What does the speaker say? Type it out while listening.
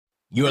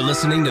You're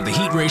listening to the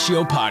Heat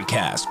Ratio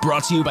Podcast,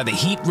 brought to you by the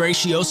Heat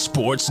Ratio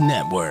Sports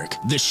Network.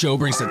 This show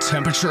brings the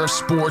temperature of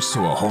sports to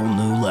a whole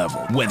new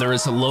level. Whether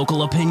it's a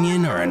local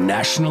opinion or a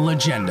national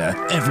agenda,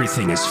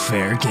 everything is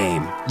fair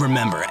game.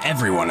 Remember,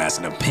 everyone has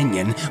an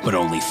opinion, but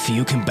only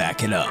few can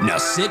back it up. Now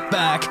sit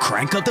back,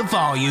 crank up the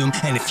volume,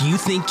 and if you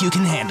think you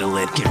can handle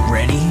it, get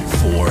ready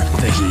for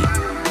the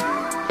heat.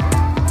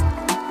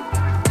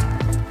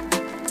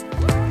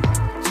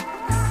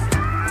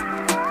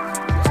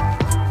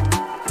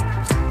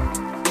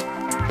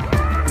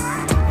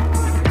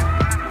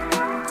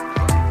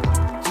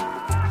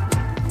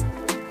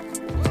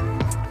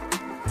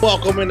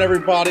 Welcome in,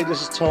 everybody.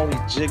 This is Tony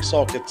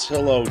Jigsaw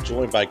Cotillo,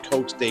 joined by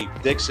Coach Dave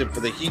Dixon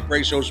for the Heat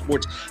Ratio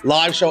Sports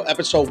Live Show,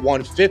 episode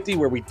 150,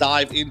 where we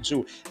dive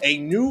into a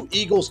new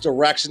Eagles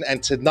direction.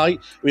 And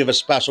tonight, we have a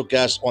special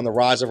guest on the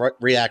Rise of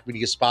React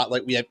Media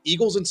Spotlight. We have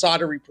Eagles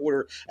Insider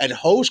reporter and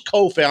host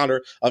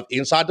co-founder of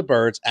Inside the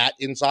Birds, at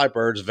Inside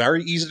Birds.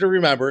 Very easy to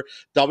remember,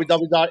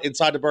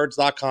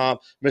 www.insidethebirds.com.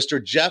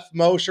 Mr. Jeff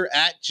Mosher,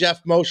 at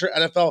Jeff Mosher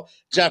NFL.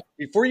 Jeff,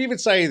 before you even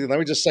say anything, let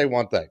me just say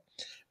one thing.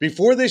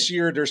 Before this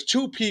year, there's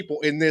two people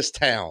in this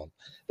town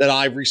that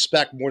I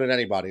respect more than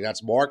anybody.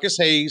 That's Marcus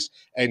Hayes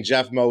and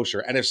Jeff Mosher.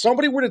 And if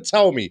somebody were to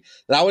tell me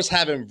that I was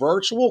having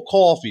virtual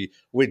coffee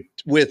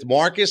with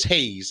Marcus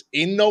Hayes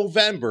in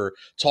November,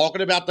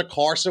 talking about the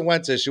Carson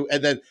Wentz issue,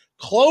 and then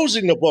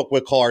closing the book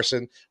with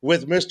Carson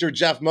with Mr.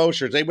 Jeff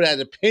Mosher, they would have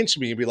to pinch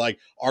me and be like,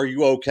 are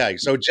you okay?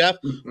 So, Jeff,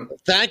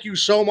 thank you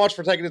so much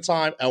for taking the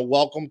time, and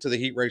welcome to the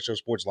Heat Ratio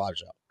Sports Live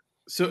Show.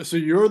 So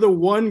you're the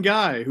one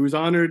guy who's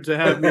honored to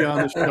have me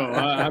on the show.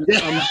 I'm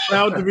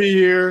proud to be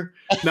here.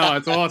 No,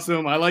 it's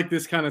awesome. I like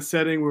this kind of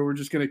setting where we're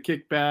just going to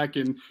kick back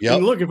and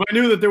look. If I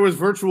knew that there was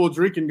virtual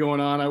drinking going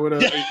on, I would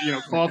have,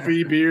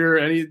 coffee, beer,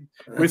 any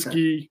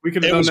whiskey. We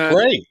could have done that.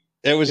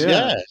 It was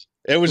great.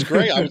 It was It was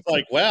great. I was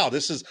like, wow,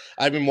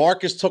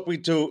 Marcus took me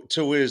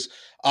to his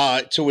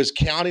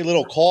county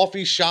little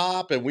coffee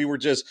shop, and we were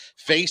just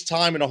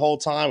FaceTiming the whole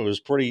time. It was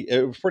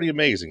pretty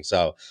amazing.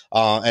 So,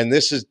 and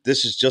this is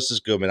just as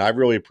good, man. I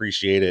really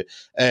appreciate it.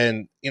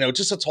 And,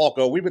 just to talk,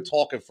 we've been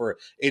talking for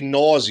in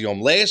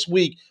nauseum. Last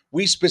week,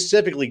 we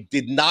specifically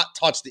did not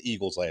touch the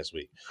Eagles last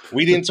week.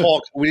 We didn't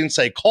talk. We didn't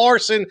say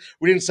Carson.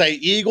 We didn't say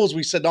Eagles.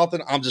 We said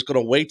nothing. I'm just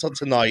going to wait till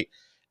tonight.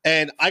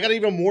 And I got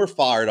even more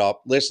fired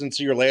up listening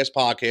to your last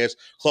podcast,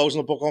 closing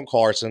the book on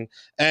Carson.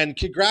 And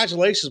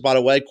congratulations, by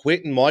the way,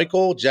 Quentin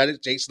Michael,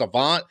 Jason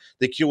Avant,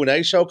 the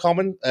Q&A show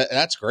coming.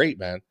 That's great,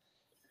 man.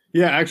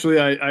 Yeah, actually,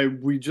 I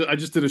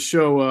just did a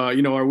show,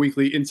 our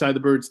weekly Inside the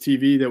Birds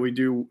TV that we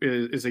do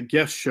is a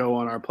guest show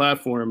on our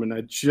platform. And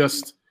I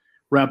just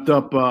wrapped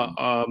up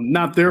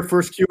not their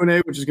first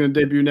Q&A, which is going to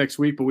debut next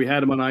week, but we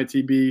had him on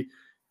ITB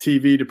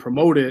TV to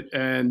promote it.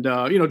 And,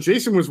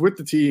 Jason was with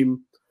the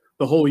team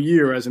the whole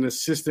year as an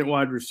assistant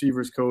wide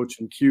receivers coach,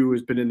 and Q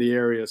has been in the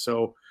area.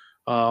 So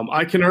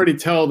I can already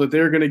tell that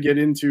they're going to get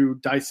into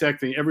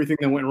dissecting everything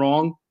that went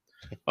wrong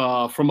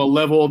from a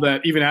level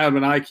that even Adam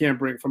and I can't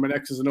bring, from an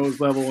X's and O's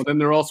level. And then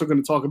they're also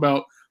going to talk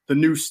about the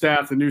new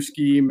staff, the new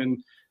scheme.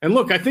 And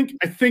look, I think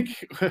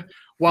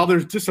while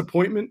there's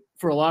disappointment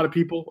for a lot of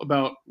people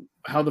about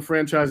how the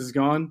franchise has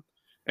gone,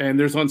 and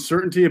there's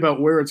uncertainty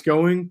about where it's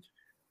going,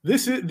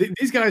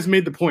 these guys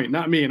made the point,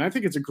 not me. And I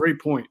think it's a great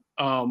point.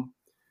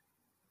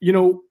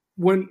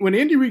 When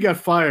Andy Reid got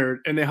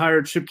fired and they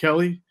hired Chip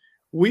Kelly,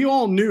 we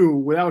all knew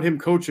without him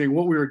coaching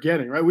what we were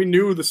getting, right? We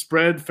knew the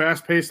spread,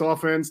 fast-paced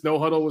offense, no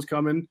huddle was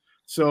coming.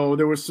 So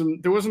there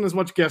wasn't as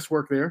much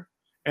guesswork there.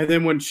 And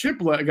then when Chip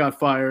got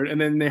fired and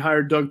then they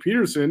hired Doug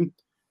Peterson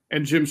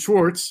and Jim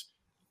Schwartz,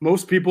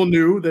 most people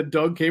knew that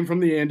Doug came from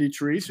the Andy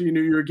tree. So you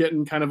knew you were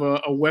getting kind of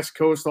a West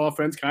Coast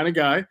offense kind of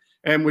guy.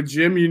 And with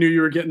Jim, you knew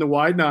you were getting the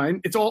wide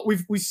nine. It's all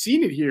we've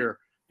seen it here,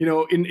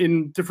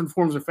 in different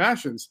forms or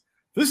fashions.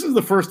 This is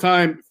the first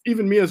time,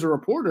 even me as a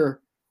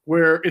reporter,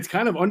 where it's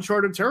kind of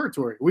uncharted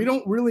territory. We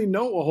don't really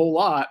know a whole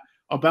lot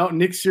about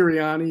Nick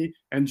Sirianni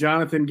and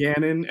Jonathan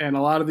Gannon and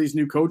a lot of these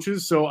new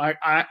coaches. So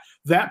I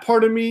that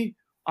part of me,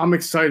 I'm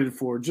excited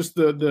for, just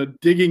the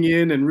digging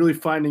in and really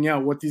finding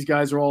out what these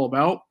guys are all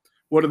about.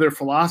 What are their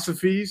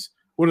philosophies?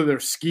 What are their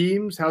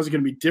schemes? How's it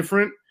going to be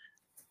different?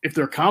 If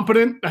they're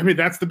competent, I mean,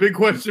 that's the big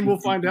question.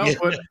 We'll find out.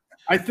 But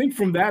I think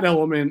from that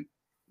element,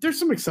 there's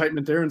some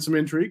excitement there and some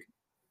intrigue.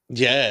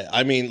 Yeah,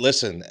 I mean,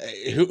 listen,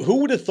 who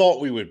would have thought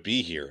we would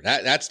be here?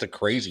 That's the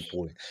crazy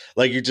point,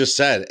 like you just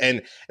said,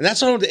 and that's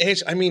what I wanted to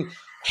ask. I mean,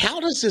 how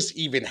does this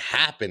even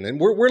happen?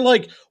 And we're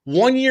like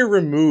 1 year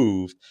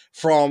removed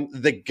from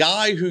the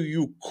guy who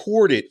you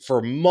courted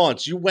for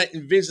months. You went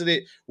and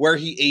visited where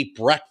he ate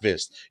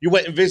breakfast. You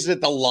went and visited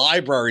the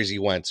libraries he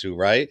went to,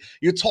 right?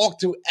 You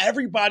talked to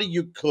everybody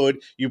you could.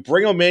 You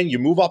bring him in, you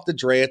move up to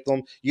draft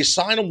him. You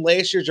sign him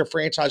last year as your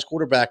franchise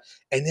quarterback,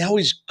 and now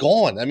he's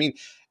gone. I mean,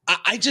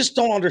 I just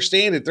don't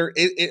understand it.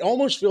 It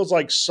almost feels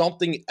like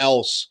something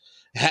else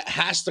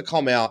has to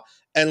come out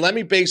And let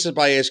me base it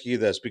by asking you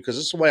this, because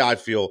this is the way I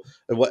feel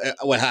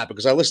what happened.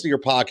 Because I listened to your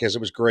podcast. It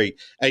was great.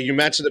 And you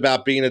mentioned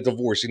about being a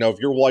divorce. If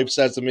your wife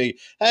says to me,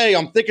 hey,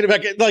 I'm thinking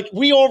about getting, like,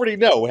 we already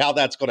know how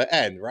that's going to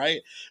end,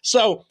 right?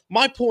 So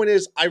my point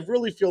is, I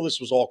really feel this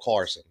was all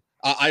Carson.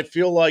 I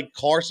feel like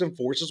Carson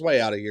forced his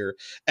way out of here.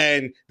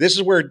 And this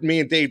is where me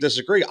and Dave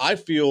disagree. I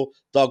feel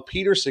Doug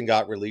Peterson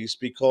got released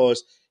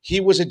because he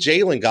was a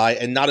Jalen guy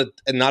and not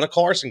a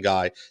Carson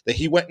guy. That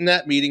he went in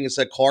that meeting and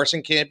said,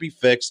 Carson can't be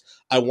fixed.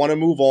 I want to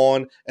move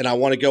on, and I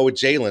want to go with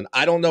Jalen.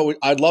 I don't know.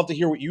 I'd love to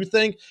hear what you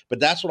think, but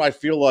that's what I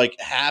feel like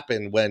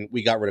happened when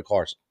we got rid of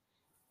Carson.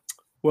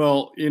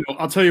 Well,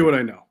 I'll tell you what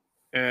I know.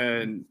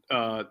 And,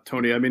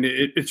 Tony, I mean,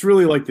 it's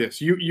really like this.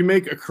 You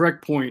make a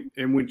correct point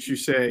in which you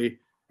say,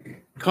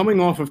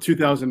 coming off of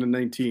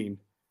 2019,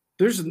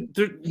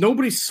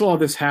 nobody saw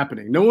this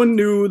happening. No one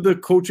knew the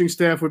coaching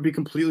staff would be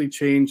completely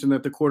changed and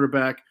that the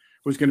quarterback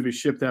was going to be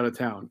shipped out of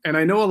town. And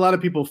I know a lot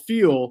of people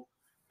feel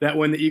that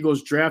when the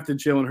Eagles drafted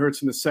Jalen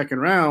Hurts in the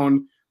second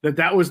round,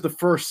 that was the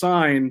first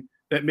sign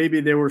that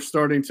maybe they were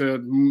starting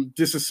to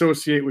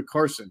disassociate with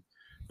Carson.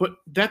 But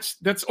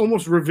that's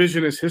almost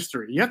revisionist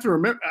history. You have to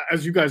remember,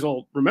 as you guys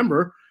all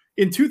remember,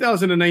 in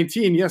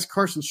 2019, yes,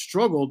 Carson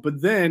struggled, but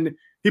then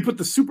he put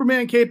the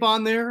Superman cape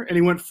on there and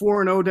he went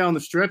 4-0 down the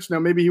stretch. Now,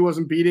 maybe he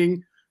wasn't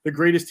beating the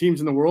greatest teams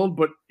in the world,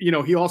 but,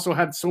 he also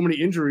had so many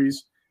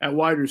injuries at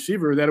wide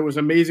receiver that it was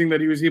amazing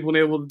that he was able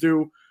to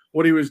do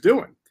what he was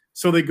doing.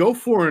 So they go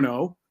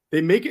 4-0.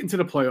 They make it into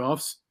the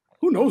playoffs.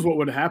 Who knows what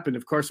would have happened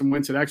if Carson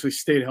Wentz had actually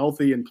stayed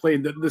healthy and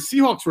played. The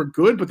Seahawks were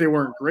good, but they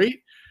weren't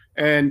great.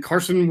 And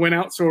Carson went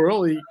out so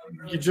early,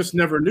 you just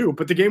never knew.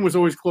 But the game was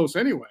always close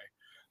anyway.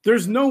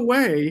 There's no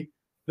way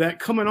that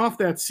coming off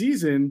that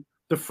season,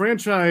 the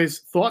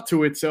franchise thought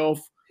to itself,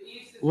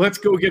 let's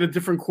go get a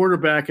different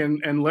quarterback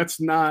and let's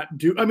not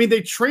do – I mean,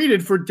 they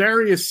traded for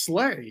Darius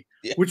Slay,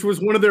 which was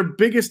one of their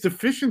biggest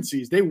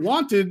deficiencies. They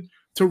wanted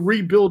to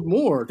rebuild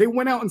more. They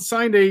went out and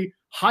signed a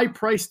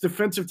high-priced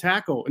defensive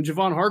tackle in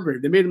Javon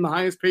Hargrave. They made him the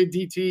highest-paid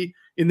DT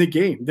in the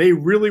game. They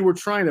really were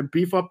trying to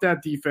beef up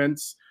that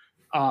defense.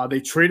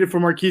 They traded for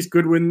Marquise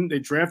Goodwin. They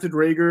drafted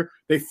Rager.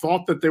 They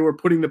thought that they were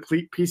putting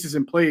the pieces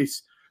in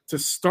place to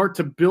start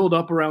to build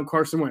up around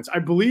Carson Wentz. I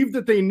believe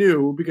that they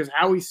knew, because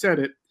Howie said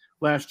it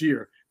last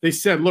year. They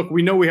said, look,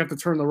 we know we have to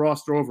turn the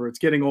roster over. It's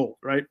getting old,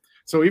 right?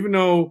 So even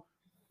though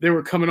they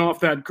were coming off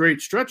that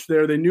great stretch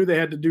there, they knew they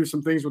had to do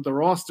some things with the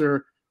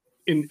roster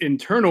in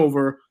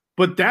turnover.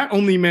 But that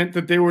only meant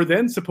that they were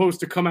then supposed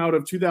to come out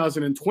of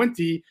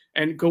 2020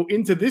 and go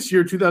into this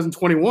year,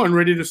 2021,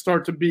 ready to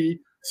start to be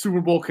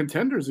Super Bowl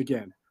contenders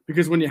again.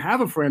 Because when you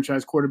have a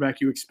franchise quarterback,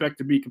 you expect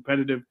to be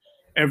competitive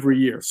every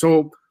year.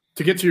 So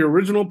to get to your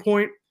original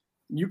point,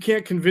 you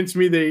can't convince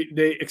me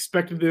they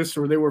expected this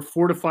or they were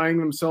fortifying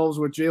themselves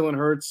with Jalen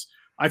Hurts.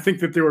 I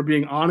think that they were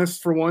being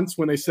honest for once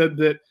when they said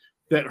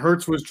that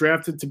Hurts was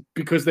drafted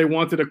because they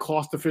wanted a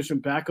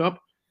cost-efficient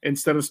backup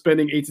instead of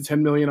spending $8 to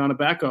 $10 million on a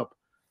backup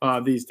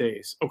these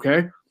days.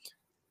 Okay,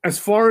 as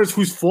far as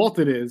whose fault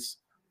it is,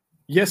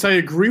 yes, I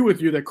agree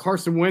with you that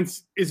Carson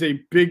Wentz is a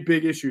big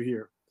issue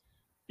here.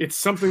 It's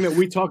something that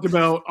we talked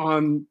about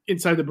on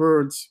Inside the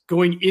Birds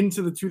going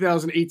into the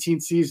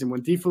 2018 season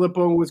when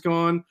DeFilippo was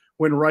gone,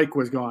 when Reich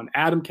was gone.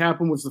 Adam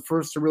Kaplan was the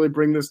first to really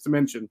bring this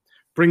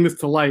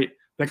to light,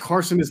 that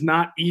Carson is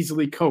not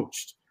easily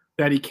coached,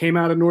 that he came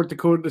out of North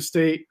Dakota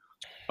State.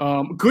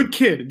 Good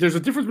kid. There's a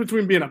difference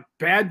between being a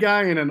bad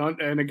guy and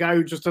a guy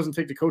who just doesn't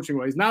take the coaching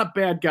way. He's not a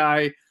bad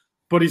guy,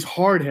 but he's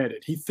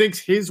hard-headed. He thinks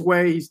his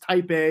way. He's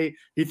type A.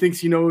 He thinks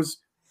he knows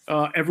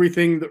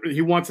everything.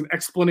 He wants an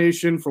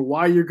explanation for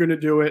why you're going to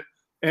do it.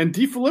 And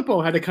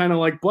DeFilippo had to kind of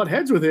like butt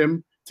heads with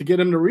him to get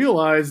him to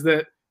realize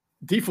that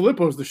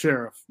DeFilippo's the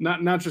sheriff,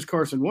 not just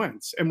Carson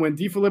Wentz. And when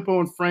DeFilippo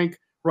and Frank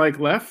Reich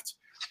left,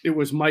 it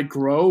was Mike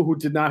Groh, who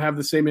did not have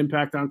the same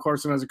impact on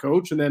Carson as a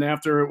coach. And then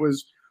after it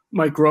was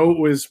Mike Groh, it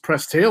was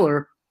Press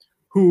Taylor,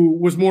 who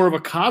was more of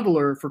a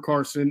coddler for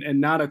Carson and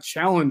not a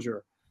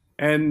challenger.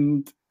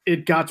 And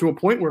it got to a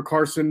point where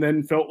Carson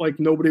then felt like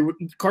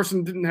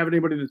Carson didn't have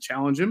anybody to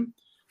challenge him.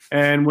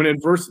 And when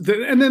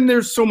and then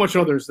there's so much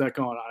others that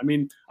go on. I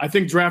mean, I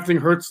think drafting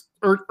Hurts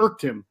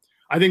irked him.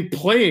 I think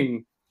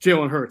playing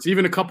Jalen Hurts,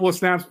 even a couple of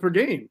snaps per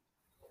game,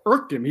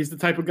 irked him. He's the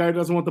type of guy who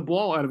doesn't want the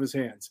ball out of his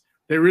hands.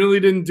 They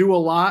really didn't do a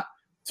lot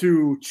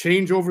to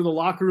change over the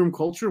locker room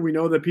culture. We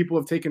know that people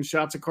have taken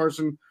shots at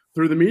Carson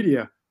through the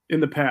media in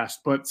the past,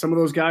 but some of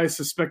those guys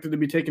suspected to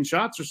be taking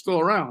shots are still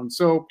around.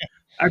 So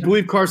I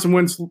believe Carson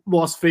Wentz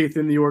lost faith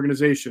in the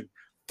organization.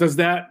 Does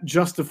that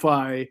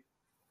justify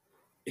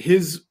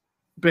his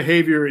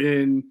behavior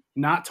in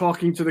not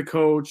talking to the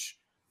coach,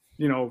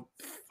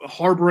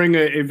 harboring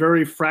a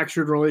very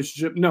fractured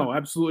relationship? No,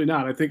 absolutely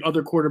not. I think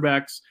other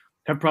quarterbacks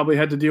have probably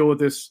had to deal with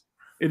this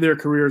in their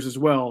careers as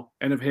well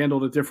and have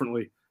handled it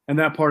differently. And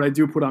that part I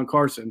do put on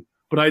Carson.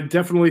 But I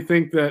definitely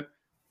think that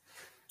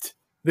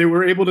they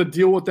were able to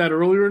deal with that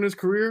earlier in his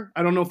career.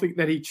 I don't think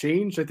that he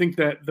changed. I think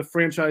that the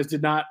franchise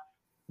did not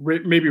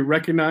maybe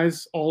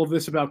recognize all of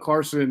this about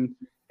Carson.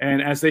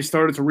 And as they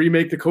started to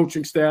remake the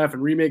coaching staff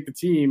and remake the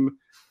team,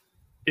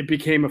 it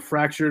became a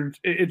fractured.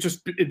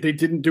 They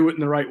didn't do it in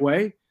the right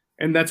way,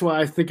 and that's why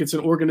I think it's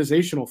an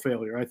organizational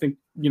failure. I think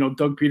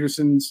Doug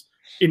Peterson's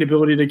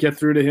inability to get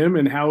through to him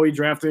and Howie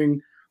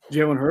drafting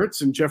Jalen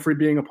Hurts and Jeffrey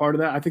being a part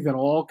of that. I think that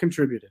all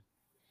contributed.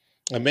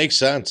 It makes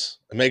sense.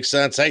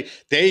 Hey,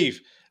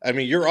 Dave, I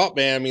mean, you're up,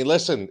 man. I mean,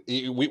 listen,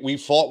 we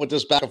fought with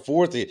this back and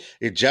forth.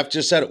 Jeff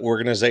just said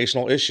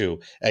organizational issue,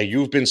 and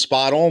you've been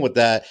spot on with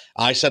that.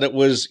 I said it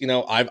was,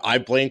 I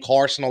blame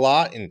Carson a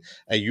lot, and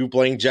you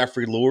blame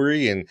Jeffrey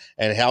Lurie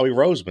and Howie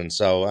Roseman.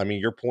 So, I mean,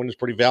 your point is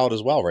pretty valid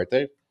as well, right,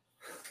 Dave?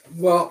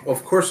 Well,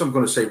 of course I'm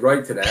going to say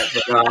right to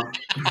that, but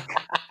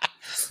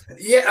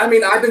yeah, I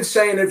mean, I've been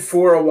saying it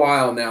for a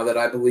while now that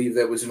I believe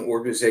that was an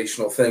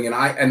organizational thing, and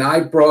I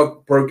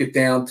broke it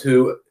down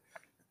to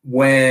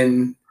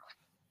when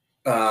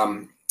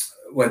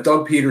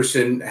Doug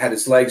Peterson had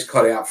his legs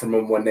cut out from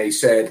him when they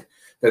said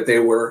that they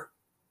were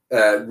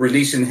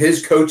releasing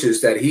his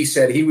coaches that he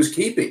said he was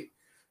keeping.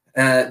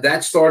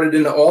 That started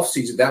in the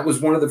offseason. That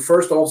was one of the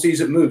first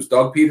offseason moves.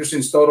 Doug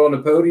Peterson stood on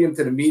the podium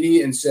to the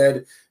media and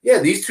said, yeah,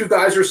 these two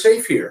guys are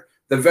safe here.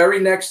 The very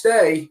next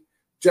day,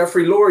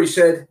 Jeffrey Lurie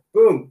said,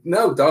 boom,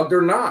 no, Doug,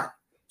 they're not.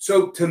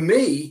 So to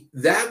me,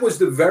 that was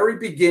the very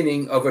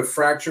beginning of a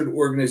fractured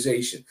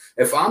organization.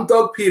 If I'm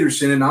Doug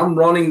Peterson and I'm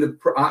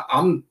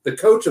I'm the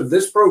coach of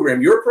this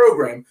program, your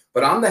program,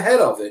 but I'm the head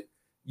of it,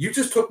 you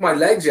just took my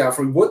legs out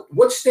from me.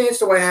 What stance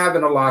do I have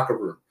in a locker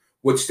room?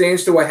 What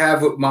stance do I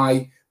have with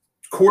my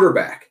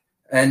quarterback?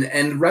 And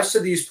the rest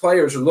of these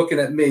players are looking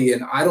at me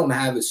and I don't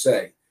have a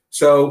say.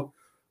 So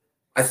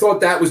I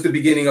thought that was the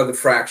beginning of the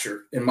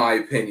fracture, in my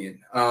opinion.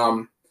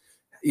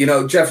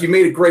 Jeff, you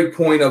made a great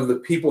point of the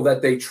people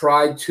that they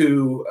tried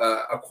to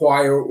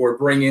acquire or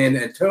bring in,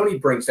 and Tony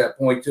brings that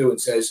point too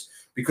and says,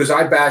 because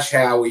I bash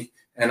Howie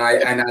and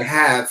I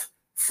have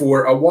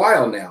for a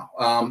while now.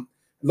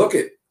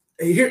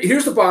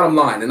 Here's the bottom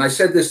line, and I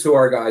said this to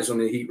our guys on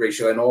the Heat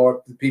Ratio and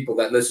all the people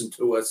that listen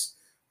to us.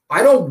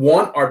 I don't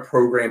want our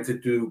program to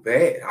do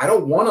bad. I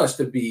don't want us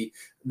to be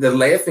the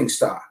laughing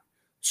stock.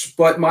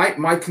 But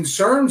my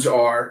concerns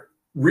are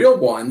real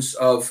ones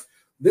of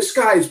this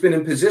guy has been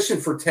in position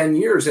for 10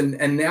 years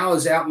and now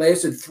has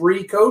outlasted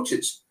 3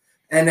 coaches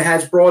and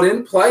has brought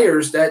in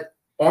players that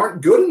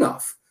aren't good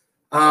enough.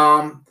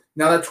 Now,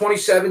 that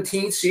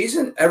 2017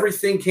 season,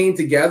 everything came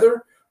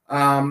together,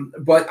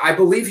 but I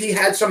believe he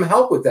had some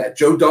help with that.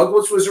 Joe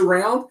Douglas was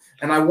around,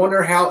 and I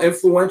wonder how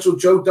influential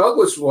Joe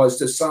Douglas was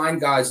to sign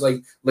guys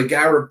like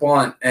LeGarrette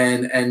Blount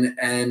and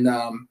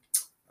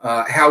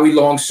Howie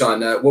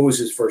Longson. What was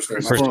his first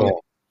name?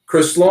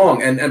 Chris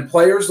Long and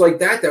players like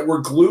that were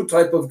glue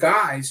type of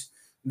guys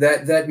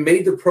that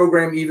made the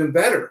program even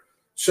better.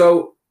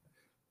 So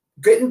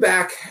getting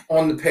back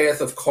on the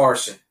path of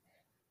Carson,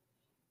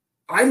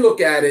 I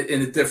look at it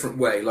in a different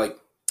way. Like,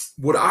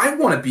 would I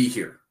want to be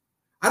here?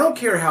 I don't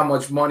care how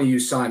much money you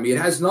sign me.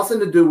 It has nothing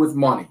to do with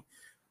money.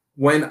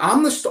 When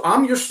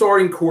I'm your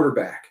starting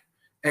quarterback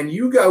and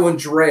you go and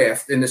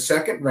draft in the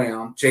second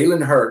round,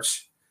 Jalen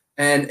Hurts,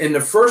 and in the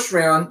first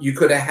round, you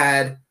could have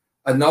had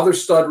another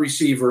stud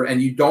receiver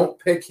and you don't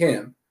pick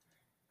him.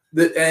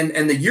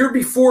 And the year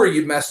before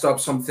you messed up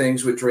some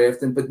things with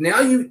drafting, but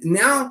now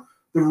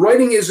the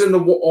writing is on the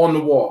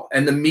wall,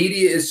 and the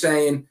media is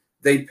saying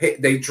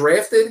they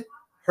drafted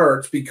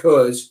Hurts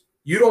because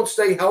you don't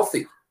stay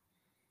healthy.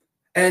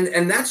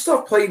 And that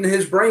stuff played in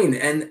his brain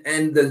and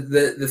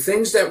the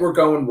things that were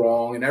going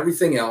wrong and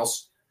everything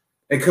else,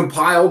 and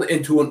compiled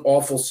into an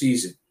awful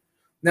season.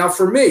 Now,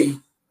 for me,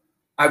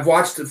 I've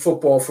watched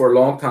football for a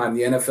long time,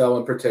 the NFL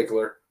in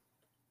particular.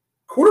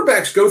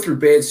 Quarterbacks go through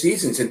bad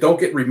seasons and don't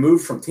get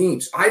removed from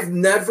teams. I've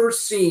never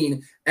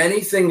seen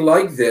anything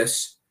like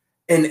this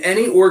in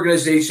any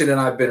organization that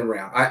I've been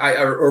around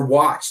or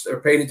watched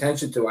or paid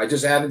attention to. I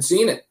just haven't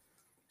seen it.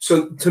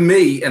 So to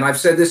me, and I've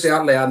said this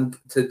out loud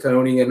to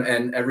Tony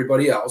and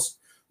everybody else,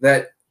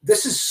 that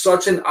this is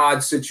such an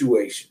odd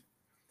situation.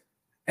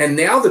 And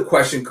now the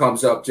question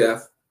comes up,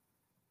 Jeff,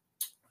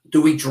 do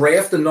we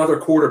draft another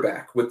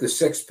quarterback with the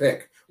 6th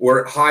pick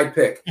or high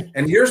pick?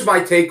 And here's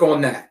my take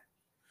on that.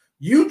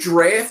 You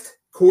draft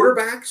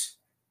quarterbacks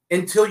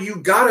until you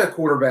got a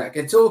quarterback,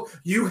 until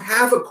you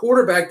have a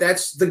quarterback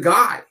that's the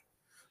guy.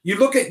 You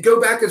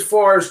go back as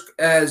far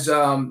as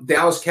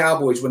Dallas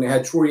Cowboys when they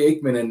had Troy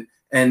Aikman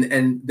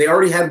and they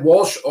already had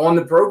Walsh on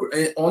the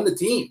program on the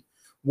team.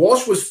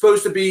 Walsh was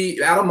supposed to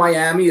be out of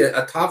Miami,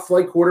 a top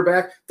flight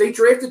quarterback. They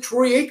drafted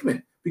Troy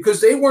Aikman because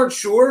they weren't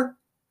sure.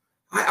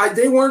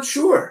 They weren't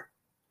sure.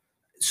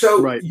 So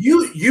right.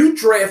 You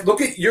draft. Look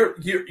at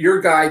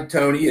your guy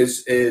Tony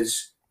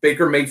is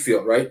Baker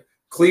Mayfield, right?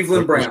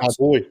 Cleveland Browns.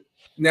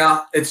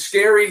 Now, it's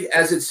scary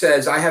as it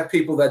says. I have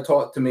people that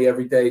talk to me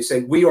every day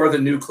say, we are the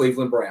new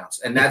Cleveland Browns.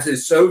 And that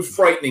is so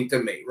frightening to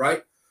me,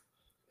 right?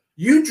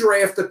 You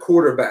draft a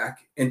quarterback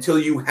until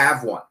you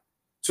have one.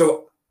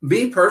 So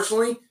me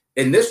personally,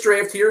 in this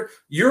draft here,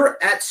 you're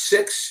at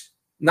 6,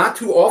 not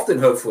too often,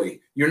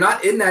 hopefully. You're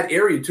not in that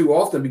area too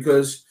often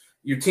because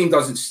your team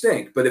doesn't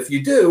stink. But if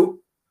you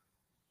do,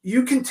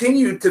 you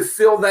continue to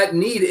fill that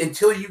need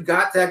until you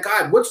got that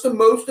guy. What's the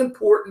most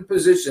important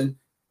position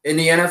in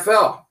the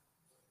NFL.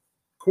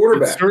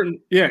 Quarterback.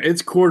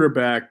 It's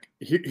quarterback.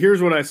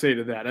 Here's what I say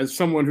to that. As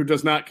someone who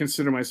does not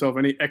consider myself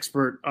any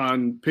expert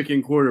on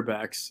picking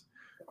quarterbacks,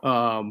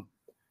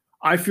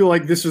 I feel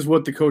like this is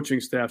what the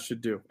coaching staff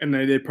should do, and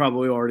they've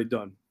probably already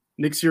done.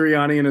 Nick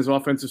Sirianni and his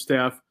offensive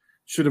staff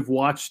should have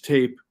watched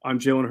tape on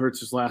Jalen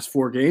Hurts' last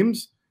 4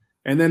 games,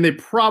 and then they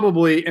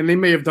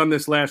may have done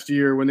this last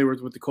year when they were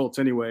with the Colts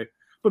anyway,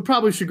 but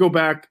probably should go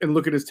back and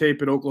look at his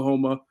tape at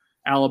Oklahoma,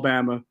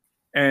 Alabama,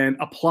 and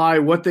apply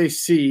what they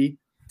see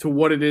to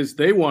what it is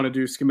they want to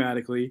do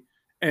schematically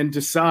and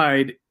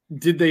decide,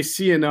 did they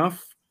see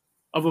enough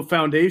of a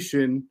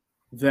foundation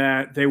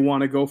that they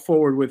want to go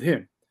forward with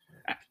him?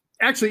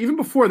 Actually, even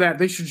before that,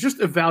 they should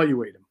just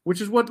evaluate him, which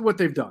is what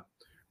they've done,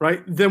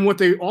 right? Then what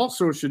they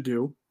also should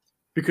do,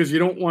 because you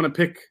don't want to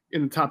pick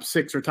in the top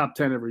 6 or top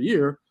 10 every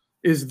year,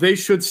 is they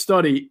should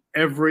study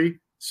every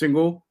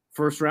single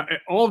first round.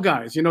 All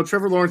guys,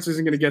 Trevor Lawrence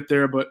isn't going to get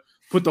there, but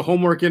put the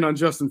homework in on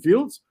Justin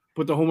Fields,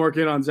 put the homework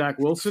in on Zach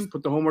Wilson,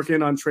 put the homework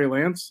in on Trey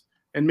Lance,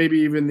 and maybe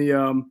even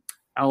the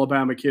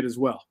Alabama kid as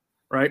well,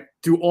 right?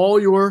 Do all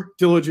your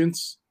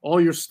diligence,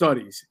 all your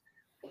studies.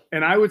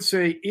 And I would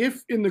say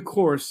if in the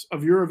course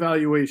of your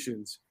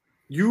evaluations,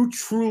 you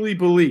truly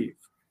believe,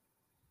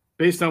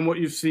 based on what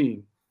you've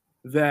seen,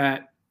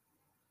 that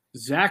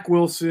Zach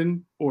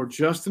Wilson or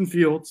Justin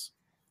Fields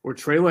or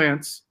Trey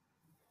Lance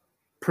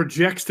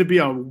projects to be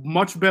a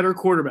much better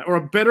quarterback or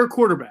a better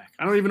quarterback.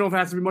 I don't even know if it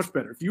has to be much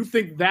better. If you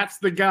think that's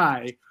the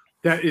guy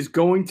that is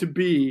going to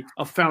be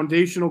a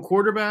foundational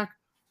quarterback,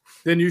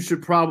 then you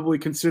should probably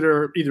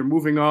consider either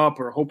moving up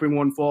or hoping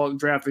one fall and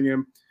drafting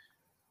him.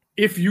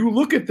 If you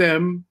look at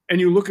them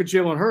and you look at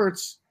Jalen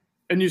Hurts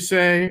and you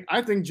say,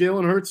 I think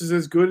Jalen Hurts is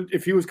as good,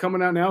 if he was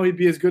coming out now, he'd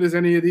be as good as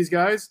any of these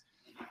guys,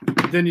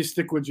 then you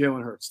stick with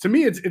Jalen Hurts. To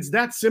me, it's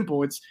that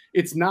simple.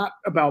 It's not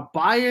about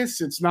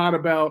bias. It's not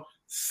about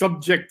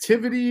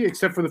subjectivity,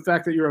 except for the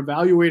fact that you're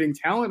evaluating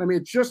talent. I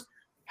mean, it's just,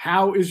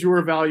 how is your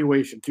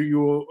evaluation? Do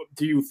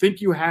you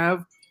think you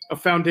have a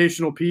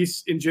foundational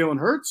piece in Jalen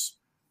Hurts?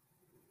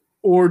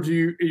 Or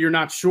you're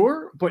not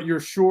sure, but you're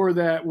sure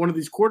that one of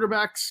these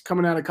quarterbacks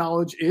coming out of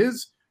college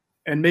is,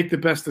 and make the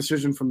best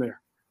decision from there.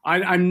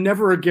 I'm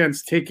never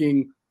against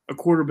taking a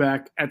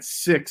quarterback at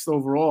 6th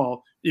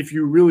overall if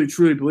you really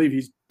truly believe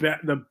he's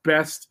the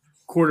best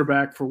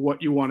quarterback for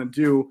what you want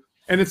to do.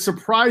 And it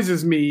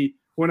surprises me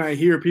when I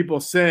hear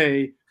people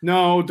say,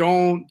 no,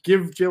 don't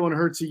give Jalen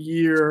Hurts a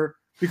year,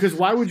 because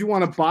why would you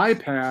want to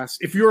bypass,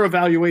 if your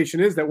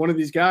evaluation is that one of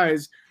these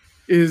guys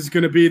is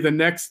going to be the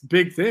next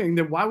big thing,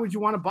 then why would you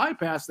want to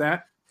bypass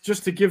that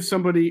just to give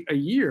somebody a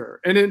year?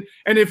 And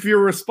if your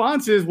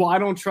response is, well, I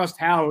don't trust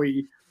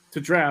Howie to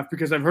draft,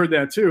 because I've heard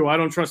that too. I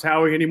don't trust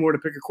Howie anymore to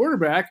pick a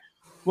quarterback.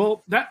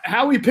 Well, that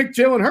Howie picked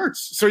Jalen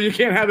Hurts, so you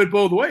can't have it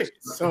both ways.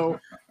 So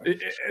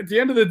at the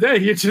end of the day,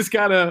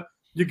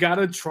 you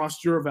gotta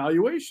trust your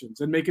evaluations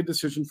and make a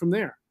decision from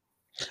there.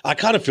 I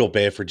kind of feel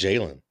bad for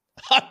Jalen.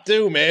 I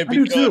do, man. I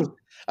do too.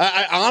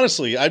 I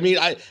honestly, I mean,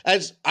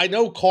 I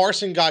know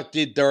Carson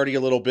did dirty a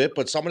little bit,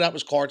 but some of that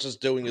was Carson's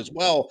doing as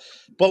well.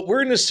 But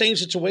we're in the same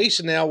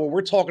situation now where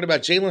we're talking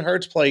about Jalen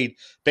Hurts played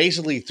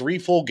basically 3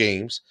 full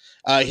games.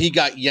 He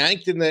got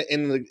yanked in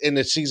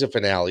the season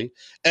finale,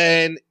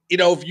 and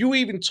if you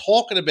even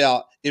talking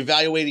about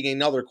evaluating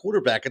another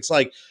quarterback, it's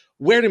like,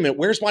 wait a minute,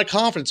 where's my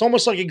confidence?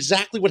 Almost like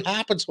exactly what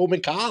happened to him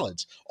in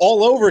college,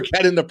 all over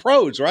again in the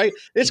pros, right?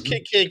 This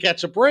kid can't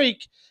catch a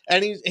break.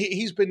 And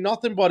he's been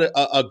nothing but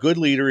a good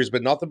leader. He's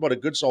been nothing but a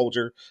good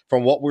soldier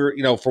from what we're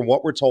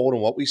told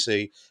and what we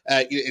see.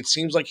 It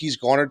seems like he's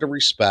garnered the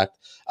respect.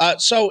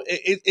 So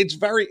it's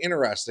very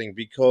interesting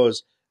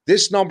because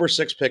this number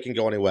 6 pick can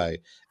go anyway.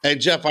 And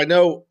Jeff, I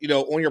know,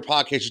 on your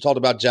podcast, you talked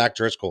about Jack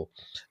Driscoll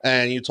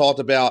and you talked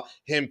about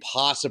him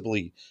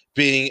possibly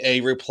being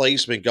a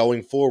replacement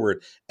going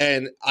forward.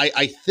 And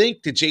I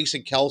think the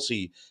Jason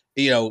Kelce,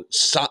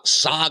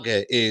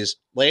 saga is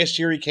last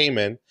year he came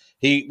in,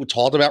 he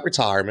talked about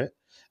retirement.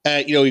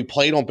 He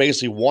played on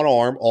basically one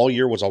arm all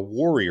year, was a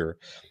warrior.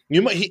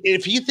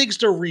 If he thinks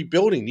they're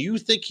rebuilding, do you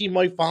think he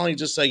might finally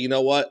just say, you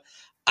know what,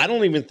 I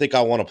don't even think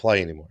I want to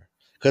play anymore?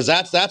 Because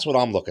that's what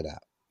I'm looking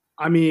at.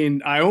 I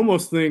mean, I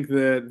almost think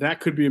that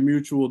could be a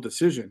mutual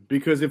decision,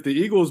 because if the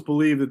Eagles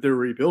believe that they're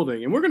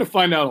rebuilding, and we're going to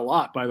find out a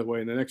lot, by the way,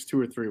 in the next 2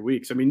 or 3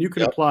 weeks. I mean, you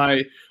could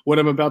apply what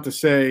I'm about to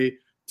say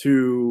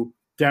to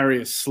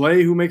Darius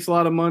Slay, who makes a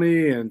lot of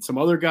money, and some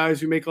other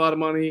guys who make a lot of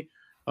money.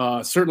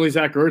 Certainly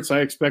Zach Ertz,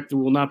 I expect,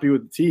 will not be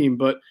with the team.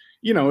 But,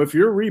 if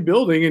you're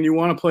rebuilding and you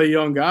want to play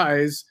young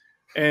guys,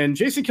 and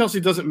Jason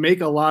Kelce doesn't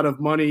make a lot of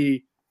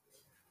money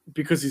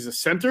because he's a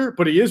center,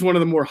 but he is one of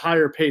the more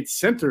higher paid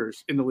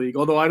centers in the league,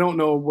 although I don't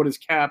know what his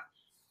cap,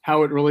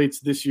 how it relates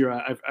this year.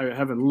 I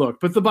haven't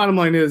looked. But the bottom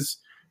line is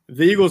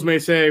the Eagles may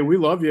say, we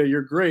love you,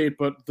 you're great,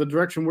 but the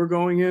direction we're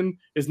going in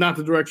is not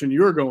the direction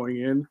you're going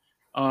in.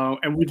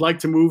 And we'd like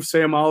to move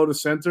Seumalo to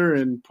center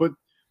and put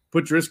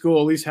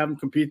Driscoll, at least have him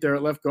compete there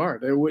at left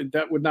guard.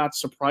 That would not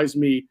surprise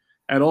me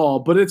at all.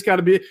 But it's got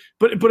to be –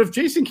 but if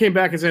Jason came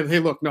back and said, hey,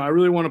 look, no, I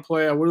really want to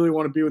play, I really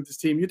want to be with this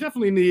team, you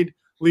definitely need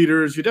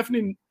leaders. You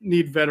definitely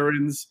need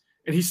veterans,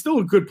 and he's still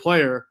a good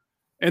player.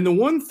 And the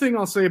one thing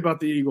I'll say about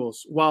the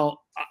Eagles,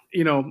 while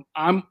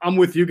I'm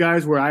with you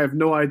guys where I have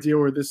no idea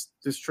where this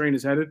train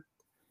is headed,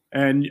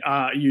 and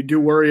you do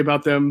worry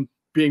about them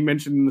being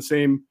mentioned in the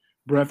same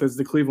breath as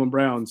the Cleveland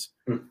Browns.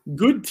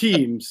 Good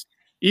teams,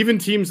 even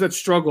teams that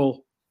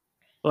struggle,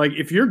 like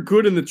if you're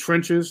good in the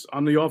trenches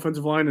on the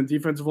offensive line and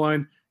defensive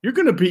line, you're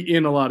going to be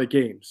in a lot of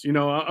games.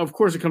 Of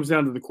course, it comes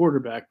down to the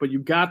quarterback, but you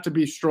got to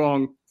be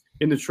strong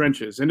in the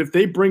trenches. And if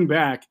they bring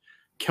back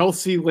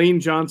Kelsey, Lane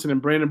Johnson,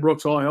 and Brandon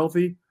Brooks all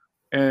healthy,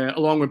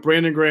 along with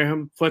Brandon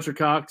Graham, Fletcher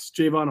Cox,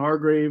 Javon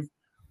Hargrave,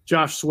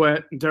 Josh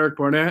Sweat, and Derek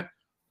Barnett,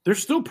 they're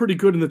still pretty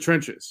good in the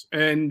trenches.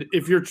 And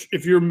if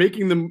you're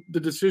making the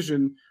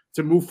decision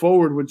to move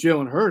forward with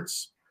Jalen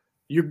Hurts,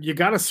 you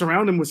got to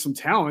surround him with some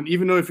talent.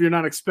 Even though if you're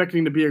not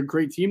expecting to be a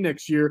great team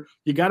next year,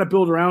 you got to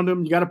build around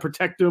him. You got to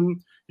protect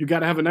him. You got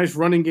to have a nice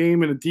running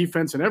game and a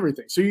defense and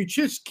everything. So you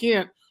just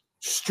can't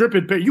strip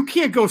it back. You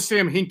can't go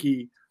Sam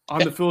Hinkie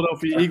on the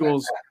Philadelphia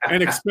Eagles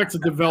and expect to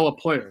develop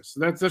players.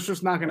 That's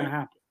just not going to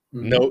happen.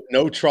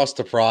 No trust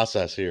to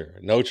process here.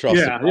 No trust.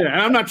 Yeah.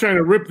 I'm not trying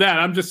to rip that.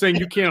 I'm just saying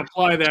you can't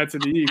apply that to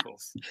the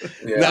Eagles.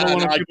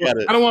 I get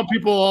it. I don't want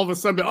people all of a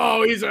sudden,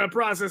 he's a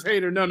process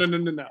hater. No.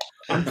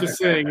 I'm just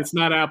saying it's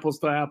not apples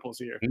to apples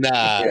here.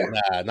 Nah,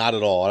 not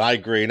at all. And I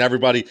agree. And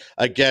everybody,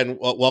 again,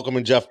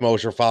 welcome Jeff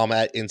Mosher. Follow him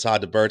at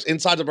Inside the Birds.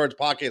 Inside the Birds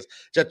podcast.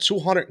 It's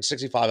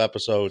 265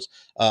 episodes.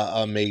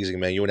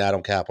 Amazing, man. You and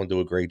Adam Kaplan do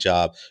a great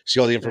job.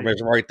 See all the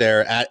information right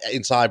there at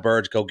Inside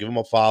Birds. Go give them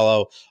a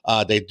follow.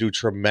 They do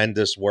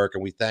tremendous work.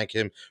 And we thank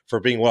him for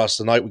being with us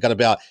tonight. We got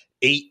about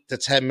 8 to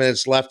 10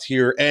 minutes left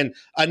here. And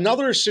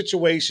another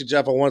situation,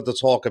 Jeff, I wanted to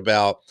talk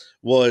about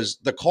was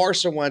the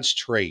Carson Wentz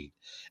trade.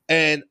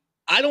 And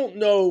I don't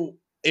know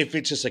if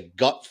it's just a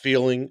gut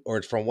feeling or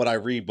it's from what I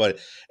read, but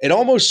it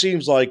almost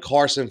seems like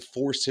Carson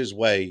forced his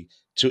way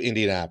to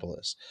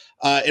Indianapolis.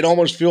 It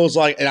almost feels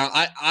like, and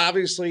I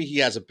obviously he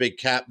has a big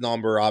cap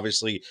number.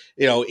 Obviously,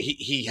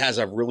 he has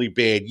a really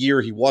bad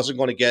year. He wasn't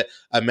going to get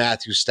a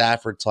Matthew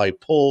Stafford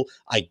type pull.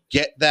 I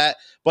get that,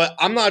 but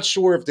I'm not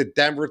sure if the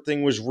Denver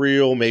thing was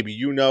real.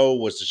 Maybe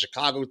was the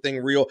Chicago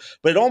thing real?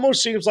 But it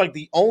almost seems like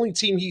the only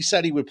team he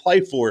said he would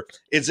play for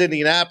is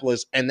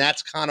Indianapolis, and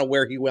that's kind of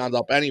where he wound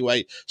up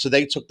anyway. So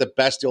they took the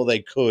best deal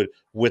they could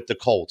with the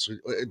Colts.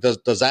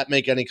 Does that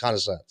make any kind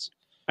of sense?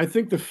 I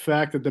think the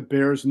fact that the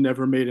Bears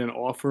never made an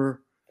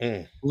offer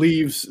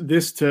leaves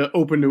this to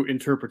open to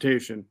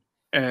interpretation.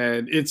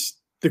 And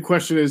the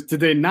question is, did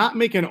they not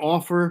make an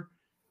offer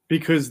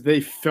because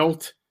they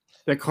felt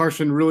that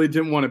Carson really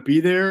didn't want to be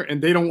there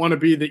and they don't want to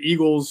be the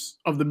Eagles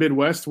of the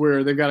Midwest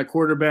where they've got a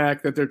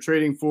quarterback that they're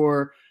trading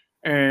for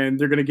and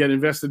they're going to get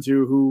invested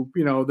to who,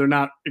 they're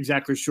not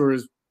exactly sure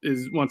is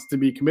wants to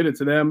be committed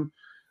to them?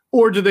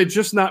 Or did they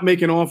just not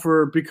make an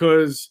offer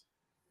because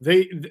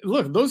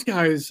those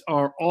guys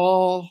are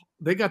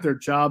they got their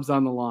jobs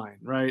on the line,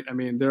 right? I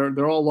mean,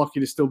 they're all lucky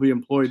to still be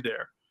employed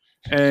there.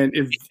 And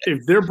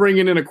if they're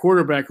bringing in a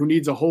quarterback who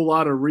needs a whole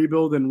lot of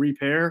rebuild and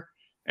repair,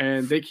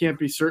 and they can't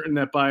be certain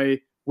that by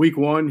week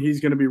 1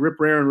 he's going to be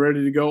rip-raring and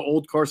ready to go,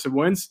 old Carson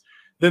Wentz,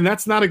 then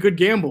that's not a good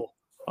gamble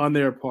on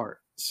their part.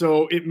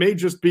 So it may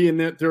just be in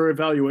their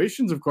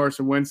evaluations of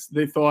Carson Wentz,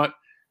 they thought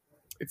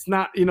it's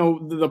not,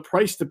 the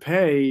price to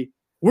pay.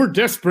 We're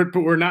desperate,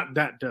 but we're not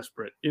that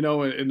desperate, in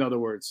other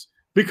words,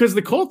 because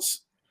the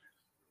Colts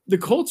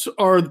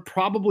are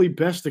probably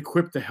best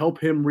equipped to help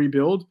him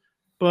rebuild,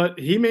 but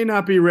he may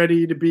not be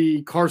ready to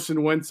be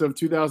Carson Wentz of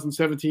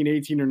 2017,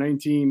 18, or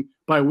 19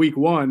 by week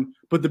 1.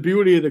 But the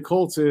beauty of the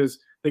Colts is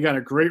they got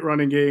a great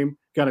running game,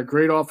 got a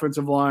great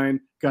offensive line,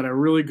 got a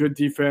really good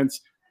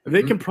defense.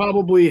 They can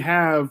probably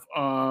have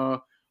a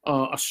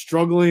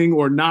struggling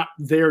or not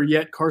there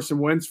yet Carson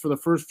Wentz for the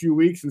first few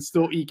weeks and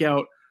still eke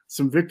out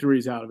some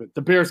victories out of it.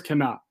 The Bears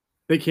cannot.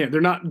 They can't. They're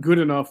not good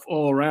enough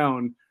all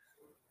around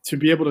to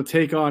be able to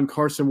take on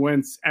Carson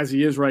Wentz as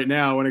he is right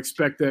now and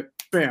expect that,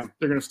 bam,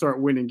 they're going to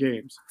start winning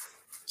games.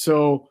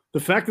 So the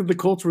fact that the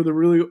Colts were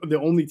the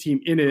only team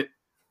in it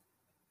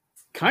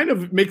kind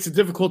of makes it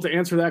difficult to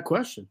answer that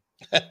question.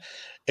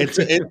 It's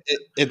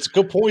a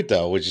good point,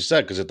 though, what you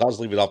said, because it does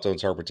leave it up to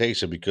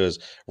interpretation, because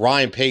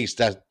Ryan Pace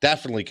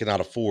definitely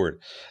cannot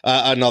afford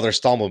another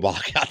stumbling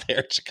block out there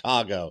in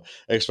Chicago,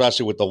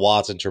 especially with the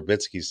Watson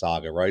Trubisky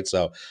saga, right?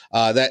 So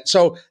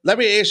let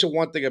me ask you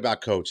one thing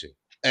about coaching.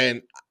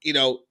 And,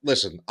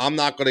 listen, I'm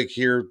not going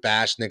to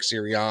bash Nick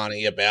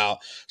Sirianni about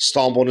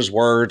stumbling his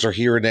words or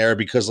here and there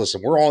because,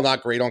 listen, we're all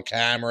not great on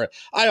camera.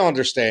 I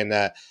understand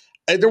that.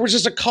 And there was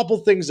just a couple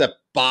things that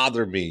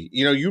bothered me.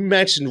 You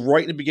mentioned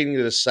right in the beginning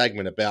of the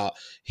segment about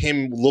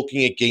him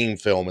looking at game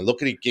film and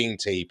looking at game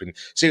tape.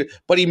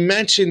 But he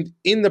mentioned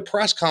in the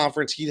press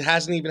conference he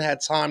hasn't even had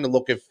time to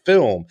look at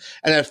film.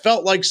 And it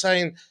felt like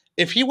saying,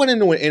 if he went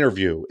into an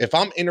interview, if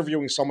I'm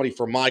interviewing somebody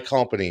for my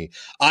company,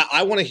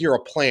 I want to hear a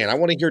plan. I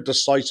want to hear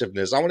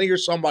decisiveness. I want to hear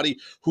somebody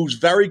who's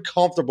very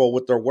comfortable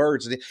with their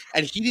words.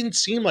 And he didn't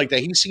seem like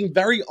that. He seemed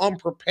very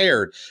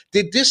unprepared.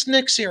 Did this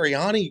Nick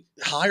Sirianni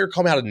hire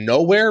come out of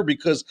nowhere?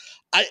 Because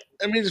I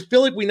mean, I feel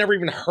like we never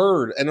even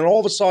heard. And then all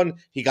of a sudden,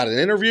 he got an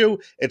interview.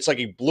 It's like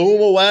he blew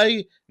him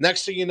away.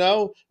 Next thing you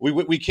know,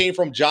 we came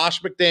from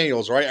Josh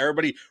McDaniels, right?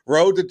 Everybody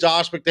rode the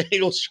Josh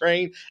McDaniels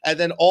train. And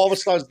then all of a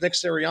sudden, Nick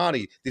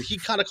Sirianni. Did he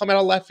kind of come out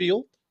of left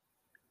field?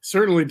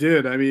 Certainly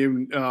did. I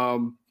mean,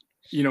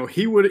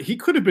 he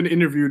could have been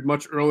interviewed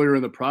much earlier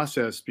in the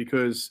process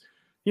because,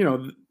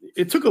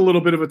 it took a little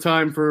bit of a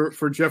time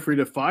for Jeffrey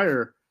to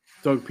fire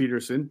Doug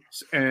Peterson.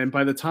 And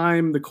by the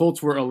time the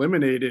Colts were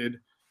eliminated,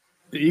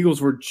 the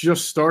Eagles were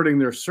just starting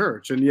their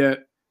search, and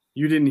yet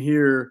you didn't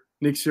hear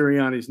Nick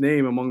Sirianni's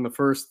name among the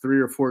first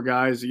 3 or 4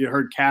 guys. You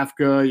heard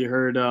Kafka, you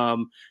heard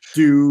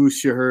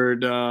Deuce, you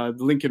heard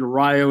Lincoln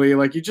Riley.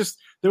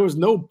 There was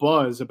no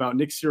buzz about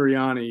Nick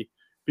Sirianni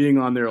being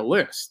on their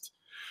list.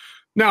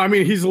 Now, I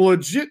mean, he's a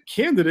legit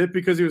candidate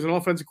because he was an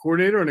offensive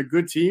coordinator on a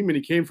good team, and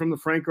he came from the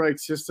Frank Reich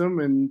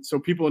system, and so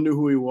people knew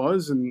who he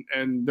was, and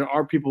there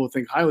are people who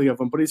think highly of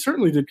him, but he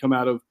certainly did come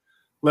out of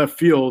left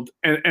field.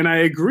 And I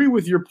agree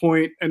with your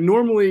point. And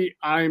normally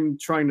I'm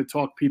trying to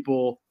talk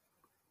people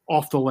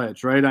off the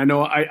ledge, right? I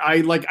know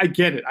I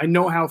get it. I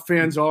know how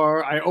fans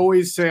are. I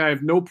always say I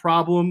have no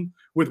problem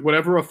with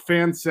whatever a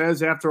fan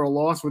says after a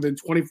loss within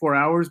 24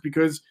 hours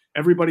because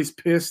everybody's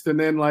pissed. And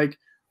then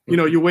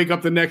you wake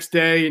up the next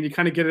day and you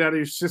kind of get it out of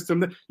your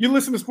system. You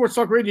listen to Sports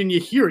Talk Radio and you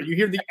hear it. You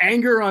hear the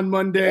anger on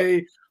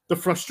Monday, the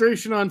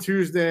frustration on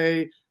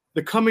Tuesday,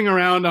 the coming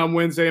around on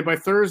Wednesday, and by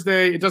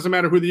Thursday, it doesn't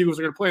matter who the Eagles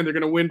are going to play, and they're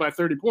going to win by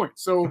 30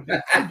 points. So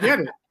I get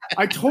it.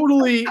 I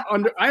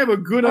have a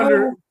good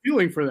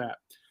feeling for that.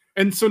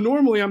 And so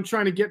normally I'm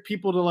trying to get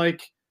people to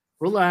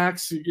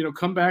relax,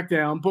 come back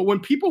down. But when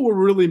people were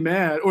really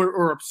mad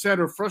or upset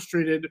or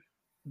frustrated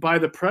by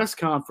the press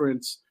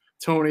conference,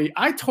 Tony,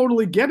 I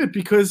totally get it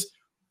because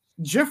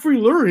Jeffrey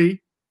Lurie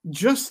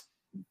just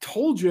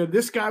told you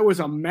this guy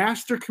was a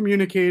master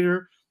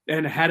communicator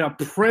and had a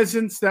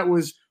presence that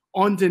was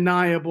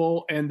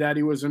undeniable and that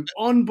he was an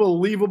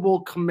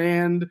unbelievable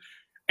command.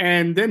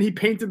 And then he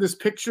painted this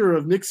picture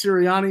of Nick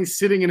Sirianni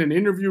sitting in an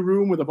interview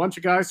room with a bunch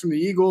of guys from the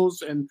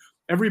Eagles and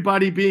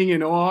everybody being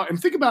in awe.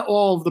 And think about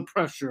all of the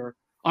pressure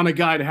on a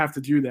guy to have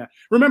to do that.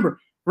 Remember,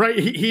 right,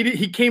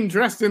 he came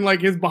dressed in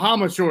his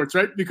Bahama shorts,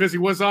 right, because he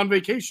was on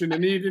vacation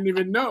and he didn't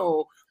even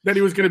know that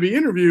he was going to be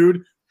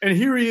interviewed. And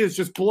here he is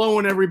just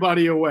blowing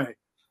everybody away.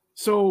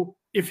 So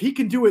if he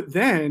can do it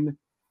then,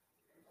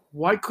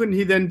 why couldn't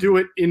he then do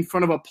it in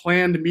front of a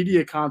planned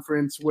media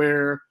conference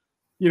where,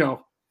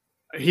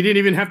 he didn't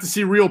even have to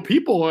see real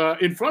people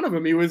in front of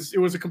him. It was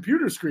a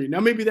computer screen.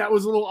 Now, maybe that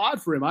was a little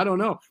odd for him. I don't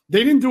know.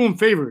 They didn't do him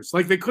favors.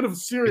 They could have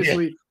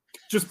seriously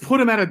just put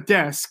him at a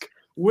desk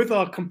with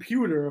a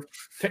computer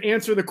to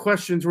answer the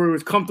questions where he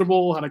was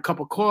comfortable, had a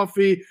cup of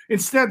coffee.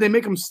 Instead, they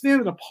make him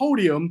stand at a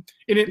podium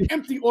in an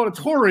empty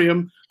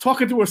auditorium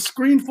talking to a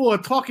screen full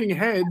of talking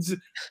heads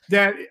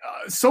that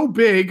so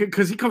big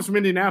because he comes from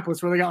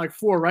Indianapolis where they got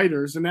 4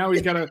 writers, and now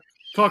he's got to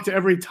talk to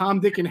every Tom,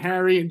 Dick, and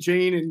Harry and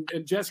Jane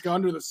and Jessica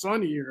under the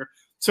sun here.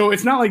 So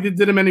it's not like they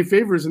did him any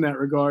favors in that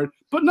regard.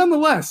 But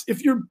nonetheless,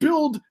 if you're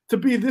billed to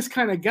be this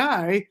kind of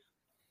guy,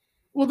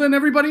 well, then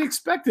everybody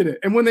expected it.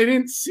 And when they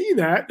didn't see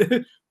that,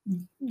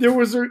 there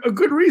was a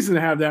good reason to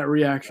have that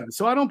reaction.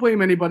 So I don't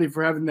blame anybody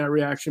for having that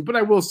reaction. But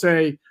I will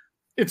say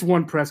it's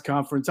one press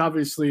conference.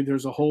 Obviously,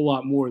 there's a whole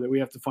lot more that we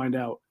have to find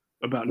out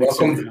about Nick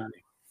Sirianni.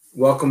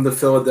 Welcome to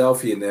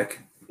Philadelphia,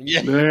 Nick.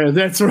 Yeah,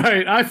 that's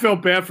right. I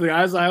felt bad for the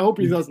guys. I hope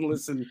he doesn't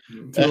listen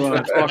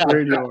to talk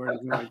radio or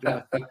anything like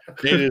that.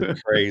 It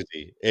is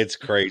crazy. It's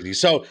crazy.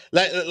 So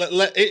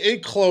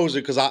in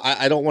closing, because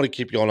I don't want to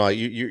keep you on.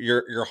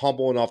 You're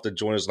humble enough to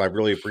join us, and I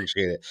really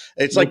appreciate it.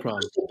 It's no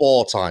problem. Crystal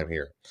ball time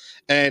here,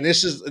 and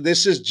this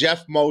is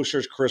Jeff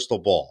Mosher's crystal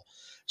ball.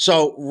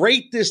 So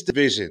rate this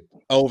division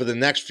over the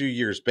next few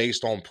years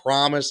based on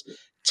promise,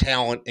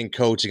 talent, and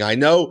coaching. I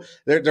know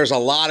there's a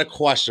lot of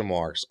question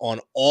marks on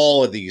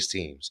all of these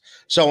teams.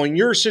 So in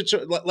your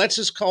situation, let's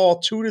just call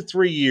 2 to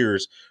 3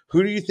 years.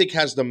 Who do you think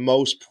has the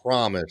most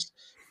promise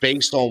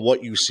based on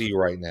what you see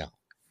right now?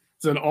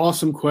 It's an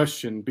awesome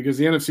question because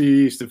the NFC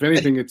East, if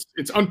anything,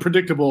 it's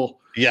unpredictable.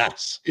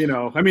 Yes.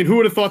 I mean, who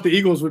would have thought the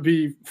Eagles would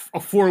be a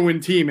 4-win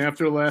team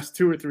after the last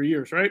 2 or 3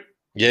 years, right?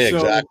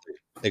 Yeah,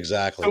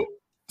 exactly.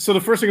 So the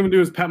first thing I'm gonna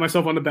do is pat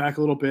myself on the back a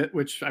little bit,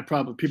 which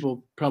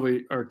people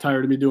probably are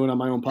tired of me doing on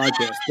my own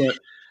podcast. But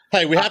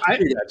hey, we have to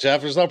do that,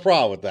 Jeff. There's no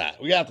problem with that.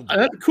 We have to do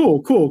that.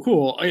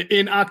 Cool.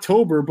 In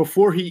October,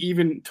 before he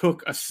even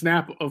took a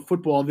snap of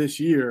football this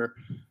year,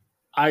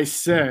 I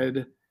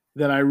said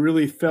that I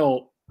really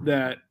felt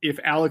that if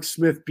Alex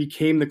Smith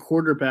became the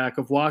quarterback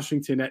of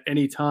Washington at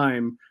any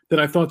time, that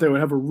I thought they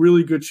would have a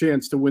really good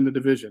chance to win the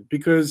division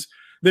because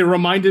they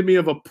reminded me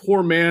of a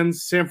poor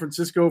man's San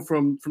Francisco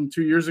from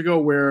 2 years ago,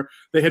 where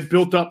they had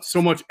built up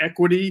so much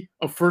equity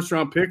of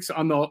first-round picks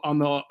on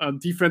the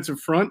defensive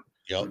front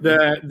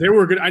that they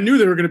were good. I knew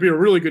they were going to be a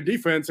really good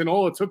defense, and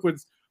all it took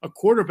was a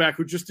quarterback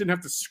who just didn't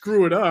have to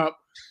screw it up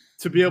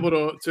to be able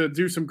to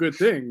do some good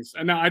things.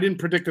 And now I didn't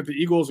predict that the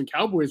Eagles and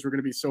Cowboys were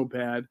going to be so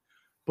bad,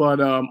 but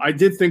I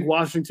did think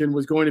Washington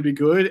was going to be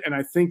good, and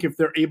I think if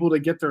they're able to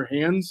get their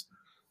hands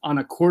on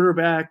a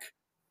quarterback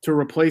to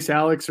replace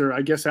Alex, or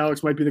I guess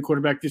Alex might be the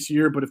quarterback this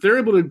year. But if they're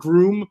able to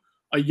groom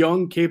a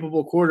young,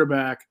 capable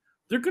quarterback,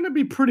 they're going to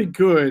be pretty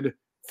good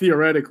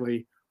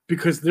theoretically,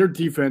 because their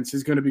defense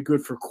is going to be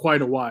good for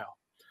quite a while.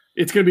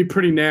 It's going to be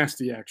pretty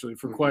nasty, actually,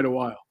 for quite a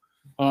while.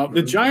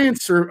 The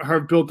Giants are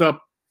built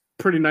up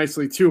pretty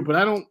nicely too, but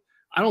I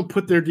don't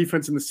put their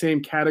defense in the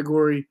same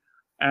category.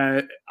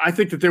 I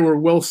think that they were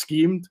well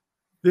schemed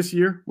this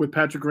year with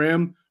Patrick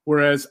Graham,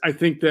 whereas I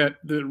think that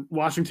the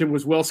Washington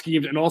was well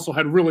schemed and also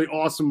had really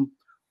awesome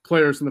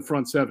players in the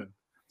front seven.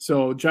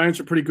 So Giants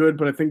are pretty good,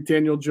 but I think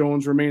Daniel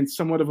Jones remains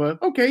somewhat of a,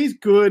 okay, he's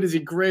good. Is he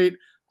great?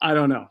 I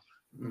don't know.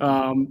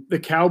 The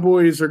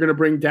Cowboys are going to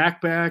bring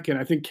Dak back, and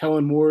I think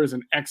Kellen Moore is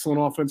an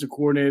excellent offensive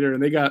coordinator,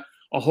 and they got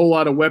a whole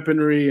lot of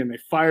weaponry, and they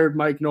fired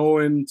Mike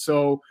Nolan.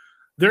 So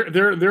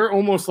they're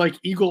almost like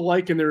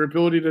Eagle-like in their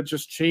ability to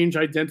just change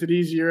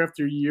identities year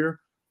after year.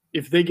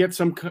 If they get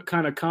some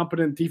kind of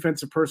competent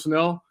defensive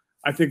personnel,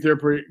 I think they're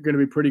going to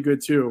be pretty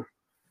good too.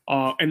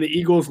 And the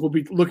Eagles will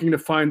be looking to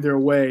find their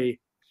way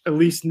at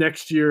least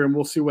next year, and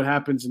we'll see what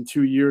happens in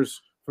 2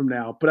 years from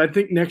now. But I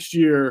think next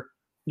year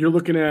you're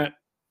looking at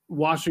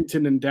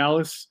Washington and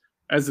Dallas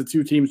as the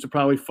two teams to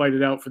probably fight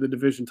it out for the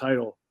division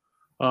title,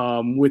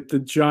 with the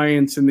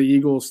Giants and the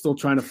Eagles still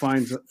trying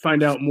to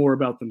find out more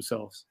about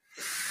themselves.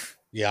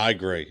 Yeah, I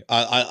agree.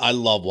 I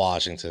love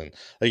Washington.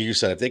 Like you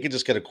said, if they could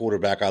just get a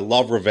quarterback, I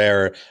love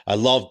Rivera. I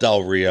love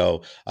Del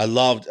Rio.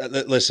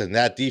 Listen,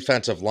 that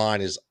defensive line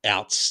is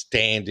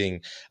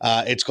outstanding.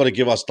 It's going to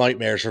give us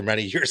nightmares for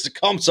many years to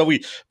come. So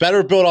we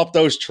better build up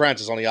those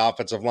trenches on the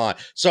offensive line.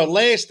 So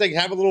last thing,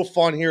 have a little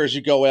fun here as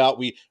you go out.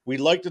 We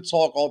like to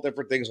talk all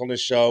different things on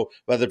this show,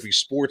 whether it be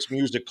sports,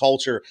 music,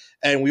 culture,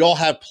 and we all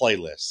have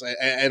playlists.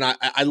 And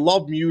I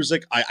love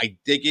music. I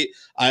dig it.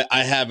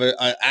 I have an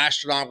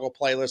astronomical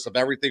playlist of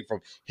everything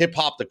from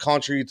hip-hop to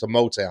country to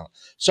Motown.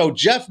 So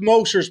Jeff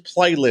Mosher's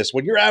playlist,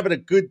 when you're having a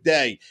good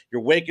day,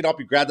 you're waking up,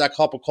 you grab that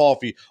cup of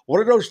coffee, what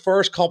are those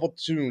first couple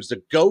tunes, the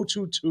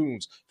go-to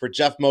tunes for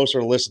Jeff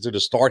Mosher to listen to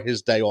start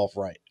his day off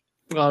right?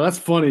 Well, that's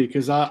funny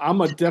because I don't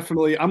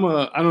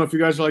know if you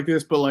guys are like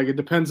this, but like it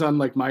depends on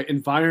like my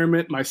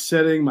environment, my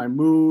setting, my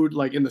mood.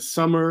 Like in the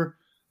summer,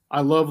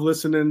 I love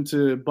listening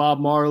to Bob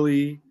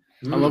Marley.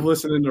 I love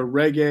listening to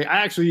reggae.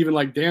 I actually even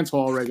like dance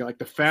hall reggae, like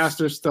the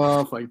faster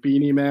stuff, like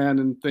Beanie Man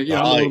and I'm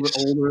a little bit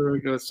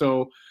older.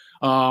 So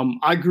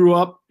I grew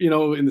up,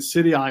 in the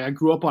city. I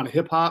grew up on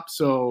hip hop.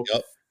 So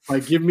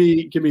like give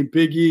me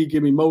Biggie,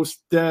 give me Mos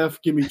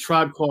Def, give me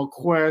Tribe Called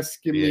Quest,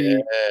 give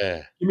me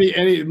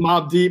any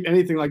Mobb Deep,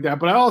 anything like that.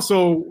 But I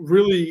also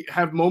really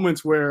have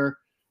moments where,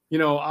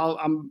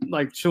 I'm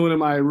like chilling in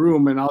my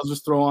room and I'll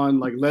just throw on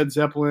like Led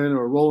Zeppelin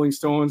or Rolling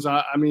Stones.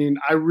 I mean,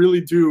 I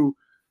really do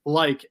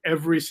like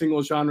every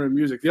single genre of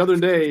music. The other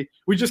day,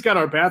 we just got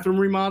our bathroom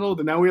remodeled,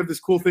 and now we have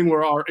this cool thing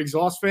where our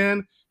exhaust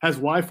fan has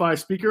Wi-Fi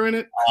speaker in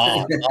it.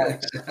 Oh,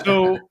 nice.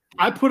 So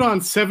I put on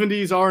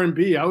 70s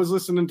R&B. I was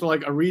listening to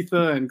like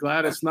Aretha and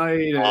Gladys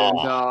Knight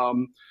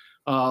and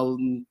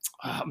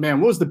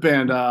what was the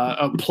band?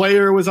 A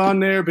Player was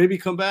on there. Baby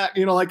Come Back.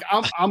 Like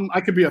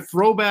I could be a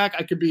throwback.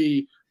 I could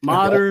be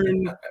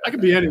modern. I could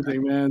be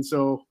anything, man.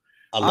 So.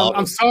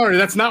 I'm sorry,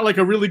 that's not like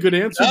a really good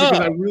answer because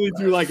I really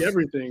do like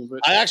everything.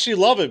 But I actually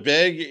love it,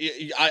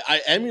 Big.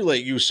 I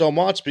emulate you so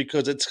much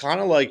because it's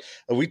kind of like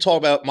we talk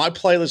about. My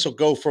playlist will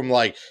go from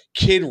like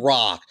Kid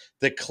Rock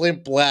to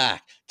Clint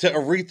Black to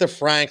Aretha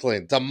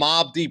Franklin to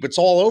Mobb Deep. It's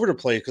all over the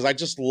place because I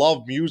just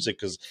love music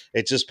because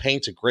it just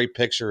paints a great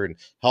picture and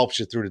helps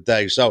you through the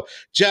day. So,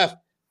 Jeff,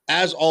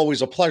 as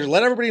always, a pleasure.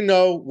 Let everybody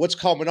know what's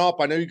coming up.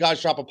 I know you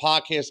guys drop a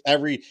podcast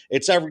every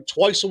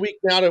twice a week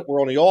now that we're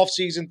on the off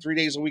season, 3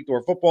 days a week to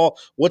our football.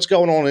 What's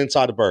going on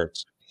Inside the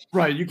Birds?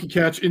 Right. You can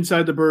catch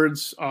Inside the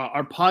Birds,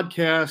 our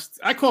podcast.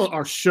 I call it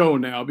our show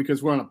now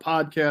because we're on a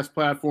podcast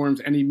platforms,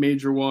 any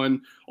major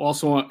one.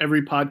 Also,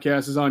 every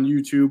podcast is on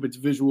YouTube. It's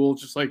visual,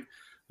 just like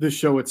this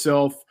show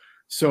itself.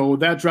 So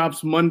that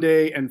drops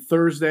Monday and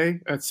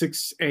Thursday at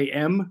 6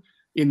 a.m.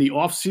 in the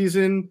off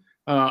season.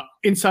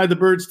 Inside the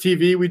Birds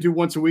TV, we do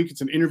once a week.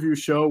 It's an interview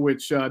show,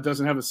 which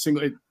doesn't have a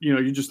single,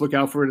 you just look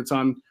out for it. It's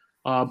on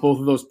both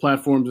of those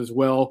platforms as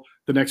well.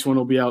 The next one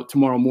will be out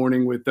tomorrow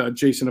morning with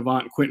Jason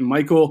Avant and Quentin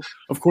Michael.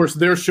 Of course,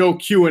 their show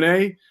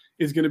Q&A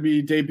is going to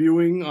be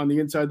debuting on the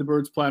Inside the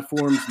Birds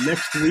platforms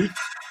next week,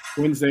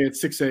 Wednesday at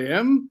 6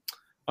 a.m.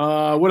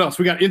 What else?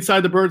 We got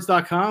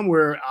InsideTheBirds.com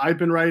where I've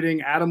been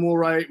writing. Adam will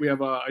write. We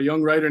have a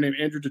young writer named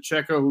Andrew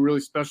DeCecco who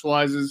really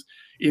specializes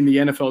in the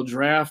NFL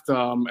draft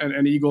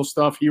and Eagle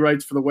stuff. He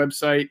writes for the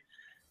website.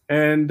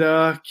 And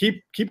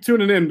keep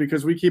tuning in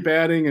because we keep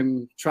adding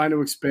and trying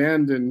to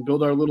expand and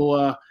build our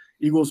little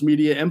Eagles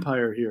media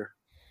empire here.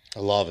 I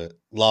love it.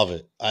 Love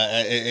it.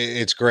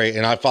 It's great.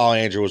 And I follow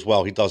Andrew as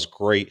well. He does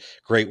great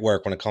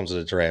work when it comes to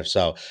the draft.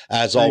 So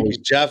as always,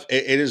 Jeff,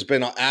 it has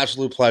been an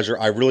absolute pleasure.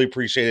 I really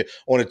appreciate it.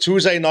 On a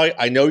Tuesday night,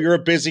 I know you're a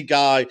busy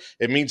guy.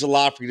 It means a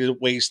lot for you to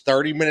waste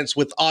 30 minutes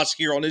with us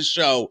here on this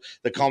show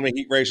to come to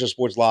Heat Ratio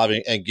Sports Live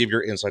and give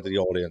your insight to the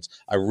audience.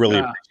 I really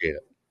appreciate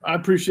it. I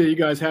appreciate you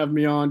guys having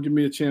me on, give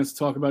me a chance to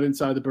talk about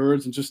Inside the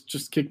Birds and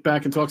just kick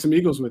back and talk some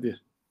Eagles with you.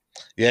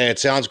 Yeah, it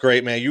sounds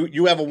great, man.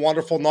 You have a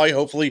wonderful night.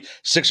 Hopefully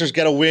Sixers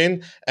get a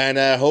win, and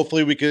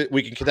hopefully we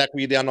can connect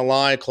with you down the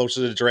line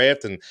closer to the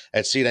draft and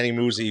see any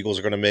moves the Eagles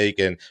are going to make.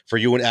 And for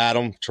you and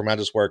Adam,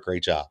 tremendous work.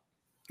 Great job.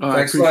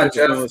 Thanks a lot,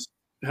 Jeff.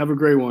 Have a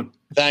great one.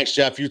 Thanks,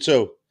 Jeff. You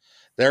too.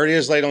 There it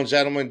is, ladies and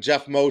gentlemen.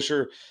 Jeff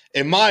Mosher.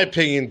 In my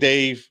opinion,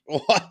 Dave,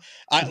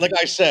 like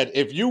I said,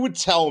 if you would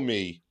tell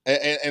me,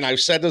 and I've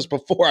said this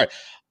before,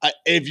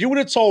 if you would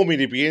have told me at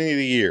the beginning of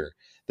the year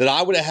that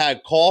I would have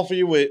had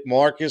coffee with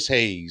Marcus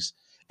Hayes,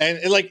 and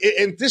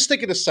just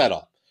think of the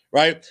setup,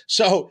 right?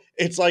 So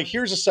it's like,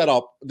 here's a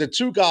setup. The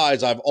two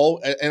guys I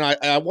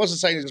wasn't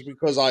saying this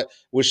because I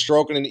was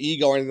stroking an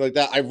ego or anything like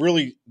that.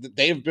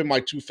 They've been my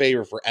two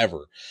favorite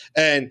forever.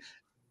 And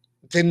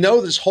to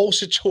know this whole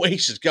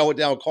situation is going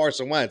down with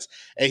Carson Wentz.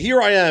 And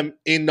here I am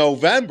in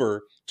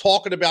November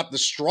talking about the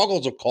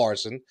struggles of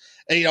Carson,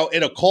 and,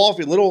 in a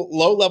little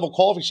low-level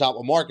coffee shop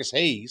with Marcus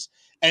Hayes.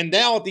 And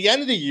now at the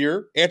end of the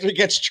year, after he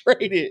gets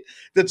traded,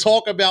 to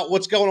talk about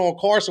what's going on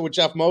with Carson with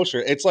Jeff Mosher.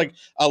 It's like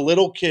a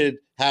little kid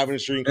having a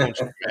dream come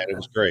true, man. It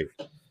was great.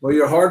 Well,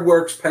 your hard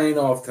work's paying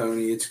off,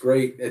 Tony. It's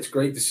great. It's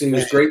great to see. It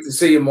was great to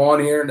see him on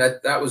here.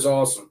 That was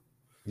awesome.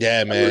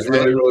 Yeah, man. It was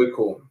really, really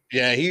cool.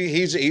 Yeah,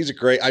 he's a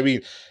great. I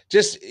mean,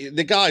 just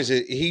the guys.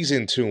 He's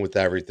in tune with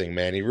everything,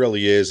 man. He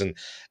really is. And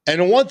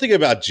the one thing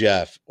about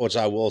Jeff, which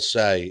I will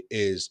say,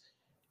 is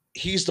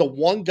he's the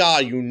one guy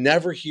you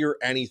never hear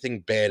anything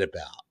bad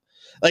about.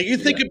 Like, you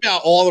think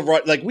about all the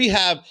right, like we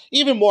have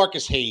even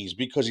Marcus Hayes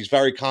because he's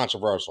very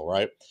controversial,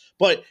 right?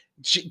 But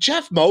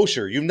Jeff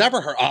Mosher, you've never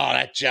heard,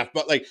 that Jeff,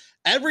 but like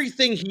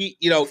everything he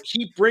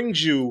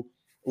brings you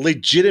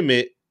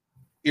legitimate,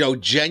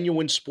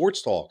 genuine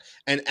sports talk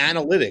and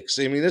analytics.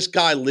 I mean, this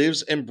guy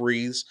lives and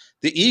breathes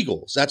the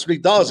Eagles. That's what he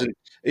does. And,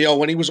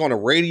 when he was on the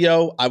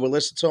radio, I would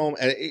listen to him,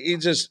 and it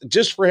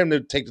just for him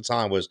to take the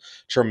time was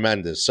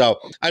tremendous. So,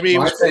 I mean, it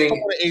was at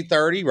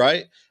 8:30,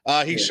 right?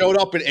 He showed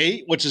up at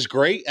 8, which is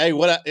great. Hey,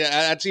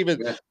 that's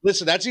even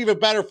listen, that's even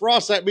better for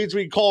us. That means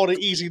we can call it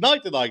an easy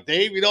night tonight,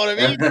 Dave. You know what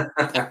I mean?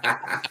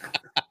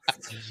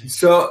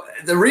 So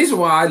the reason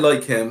why I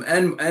like him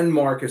and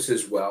Marcus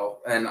as well,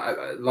 and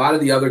a lot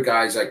of the other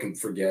guys I can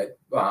forget,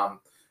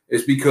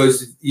 is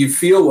because you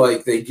feel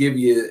like they give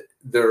you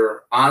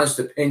their honest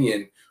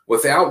opinion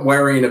without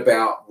worrying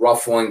about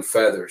ruffling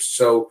feathers.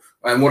 So,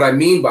 and what I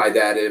mean by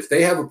that, if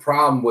they have a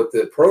problem with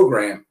the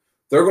program,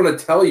 they're going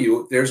to tell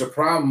you there's a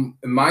problem,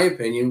 in my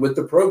opinion, with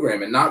the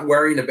program, and not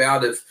worrying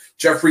about if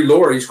Jeffrey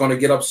Lurie is going to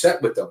get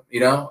upset with them,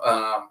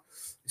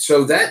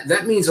 So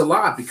that means a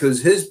lot,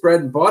 because his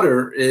bread and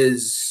butter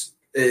is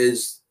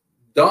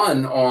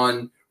done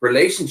on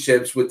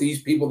relationships with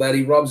these people that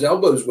he rubs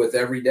elbows with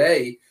every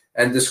day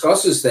and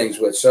discusses things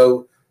with.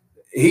 So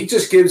he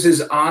just gives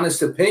his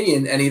honest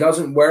opinion, and he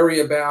doesn't worry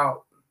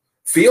about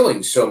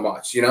feelings so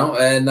much,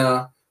 and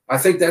I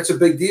think that's a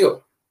big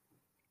deal.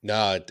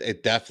 No,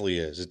 it definitely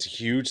is. It's a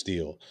huge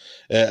deal.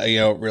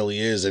 It really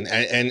is.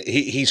 And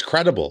he's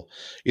credible.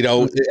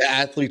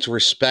 Athletes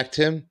respect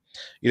him.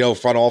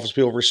 Front office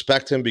people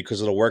respect him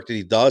because of the work that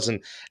he does.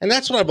 And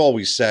that's what I've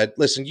always said.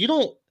 Listen, you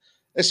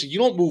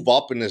don't move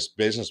up in this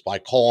business by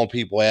calling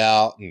people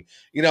out. And,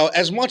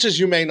 as much as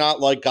you may not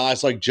like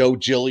guys like Joe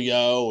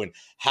Giglio and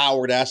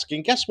Howard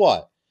Eskin, guess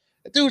what?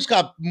 That dude's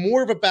got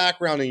more of a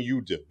background than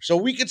you do. So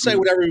we could say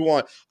whatever we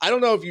want. I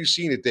don't know if you've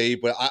seen it,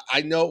 Dave, but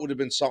I know it would have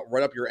been something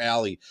right up your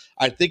alley.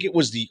 I think it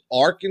was the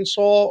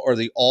Arkansas or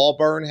the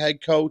Auburn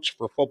head coach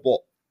for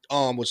football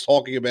was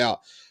talking about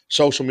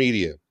social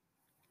media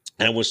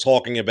and was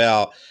talking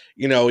about,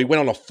 he went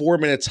on a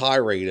 4-minute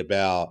tirade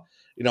about,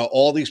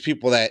 all these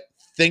people that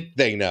think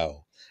they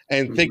know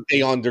and think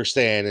they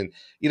understand. And,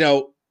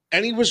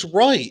 and he was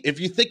right.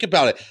 If you think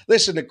about it,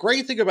 listen, the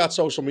great thing about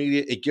social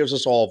media, it gives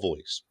us all a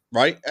voice,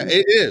 right?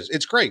 It is.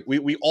 It's great.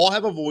 We all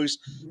have a voice,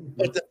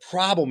 but the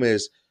problem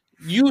is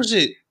use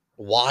it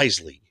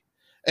wisely.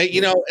 And,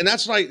 and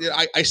that's what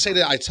I say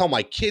that I tell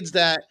my kids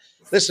that,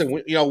 listen,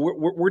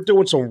 we're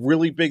doing some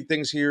really big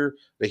things here.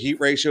 The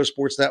Heat Ratio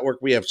Sports Network.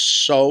 We have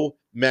so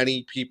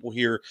many people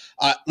here.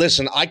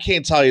 Listen, I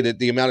can't tell you that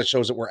the amount of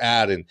shows that we're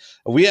adding.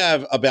 We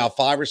have about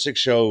 5 or 6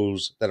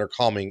 shows that are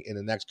coming in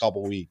the next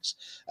couple of weeks.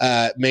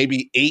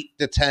 Maybe 8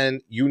 to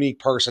 10 unique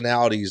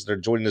personalities that are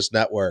joining this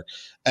network,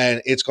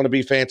 and it's going to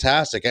be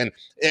fantastic. And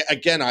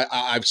again,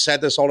 I've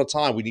said this all the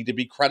time. We need to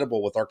be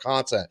credible with our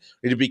content.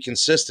 We need to be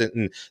consistent,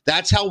 and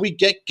that's how we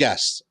get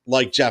guests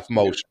like Jeff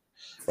Mosher.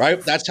 Right?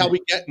 That's how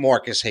we get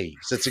Marcus Hayes.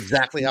 That's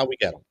exactly how we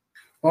get him.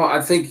 Well,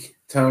 I think,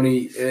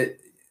 Tony,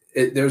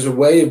 there's a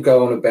way of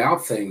going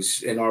about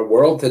things in our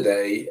world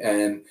today,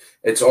 and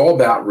it's all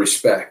about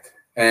respect.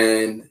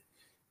 And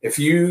if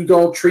you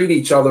don't treat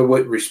each other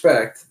with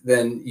respect,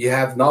 then you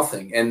have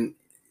nothing. And,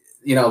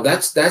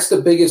 that's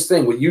the biggest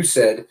thing. What you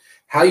said,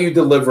 how you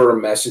deliver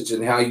a message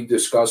and how you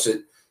discuss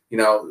it,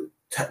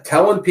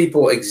 telling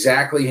people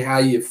exactly how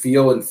you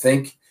feel and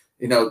think,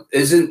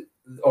 isn't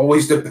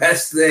always the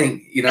best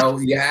thing. You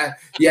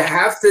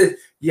have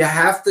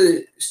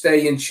to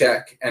stay in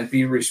check and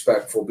be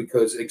respectful,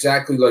 because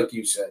exactly like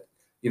you said,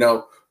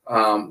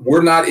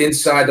 We're not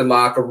inside the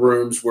locker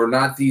rooms. We're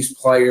not these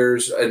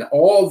players, and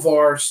all of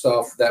our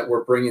stuff that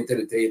we're bringing to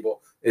the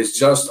table is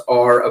just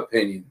our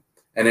opinion.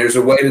 And there's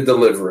a way to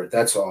deliver it.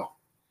 That's all.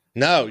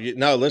 No,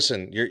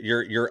 listen,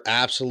 you're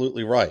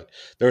absolutely right.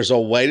 There's a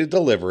way to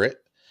deliver it,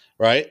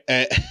 right?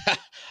 And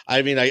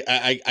I mean,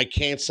 I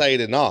can't say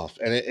it enough.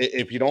 And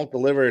if you don't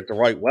deliver it the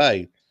right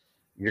way,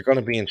 you're going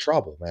to be in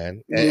trouble,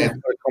 man. And it's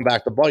going to come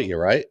back to bite you,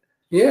 right?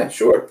 Yeah,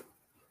 sure.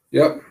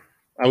 Yep.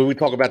 I mean, we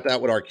talk about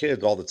that with our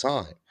kids all the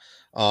time.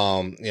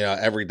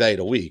 Every day of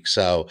the week.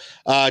 So,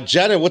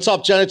 Jenna, what's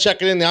up, Jenna?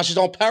 Checking in now. She's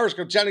on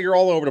Periscope. Jenna, you're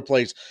all over the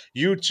place.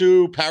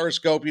 YouTube,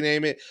 Periscope, you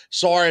name it.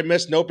 Sorry, I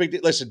missed. No big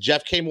deal. Listen,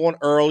 Jeff came on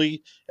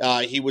early.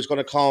 He was going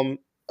to come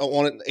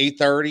on at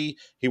 8:30.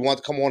 He wanted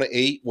to come on at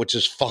 8, which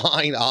is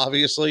fine,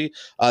 obviously.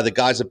 The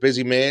guy's a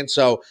busy man.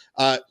 So,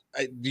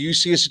 do you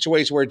see a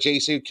situation where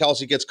Jason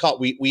Kelce gets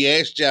cut? We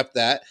asked Jeff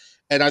that,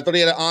 and I thought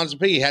he had an honest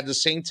opinion. He had the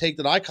same take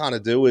that I kind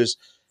of do is,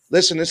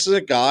 listen, this is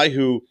a guy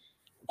who,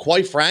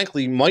 quite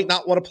frankly, might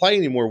not want to play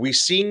anymore. We've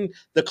seen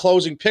the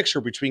closing picture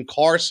between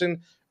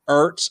Carson,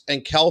 Ertz,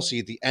 and Kelce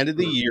at the end of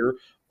the year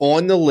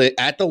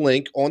at the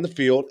link on the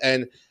field,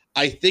 and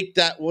I think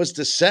that was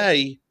to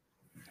say,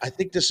 I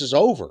think this is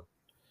over.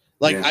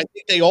 I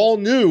think they all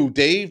knew,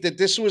 Dave, that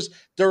this was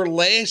their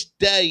last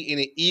day in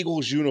an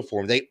Eagles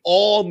uniform. They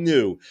all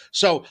knew.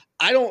 So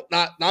I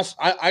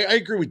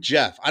agree with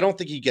Jeff. I don't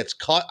think he gets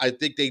cut. I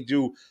think they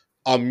do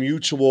a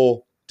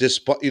mutual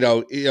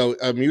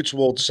a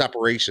mutual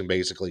separation,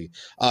 basically,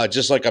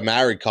 just like a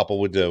married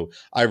couple would do.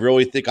 I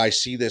really think I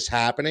see this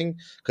happening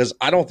because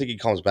I don't think he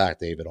comes back,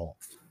 Dave, at all.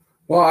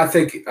 Well, I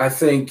think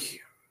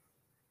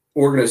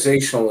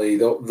organizationally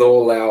they'll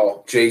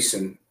allow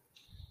Jason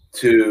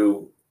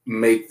to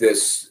make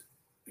this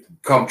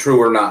come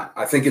true or not.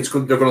 I think they're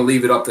going to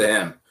leave it up to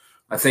him.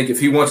 I think if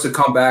he wants to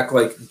come back,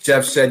 like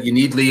Jeff said, you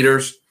need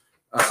leaders,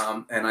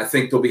 and I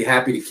think they'll be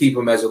happy to keep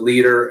him as a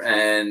leader.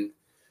 And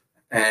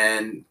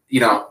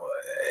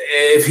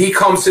if he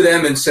comes to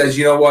them and says,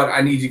 you know what,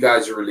 I need you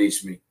guys to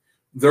release me,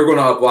 they're going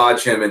to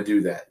oblige him and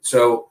do that.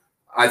 So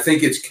I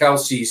think it's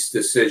Kelce's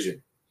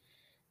decision.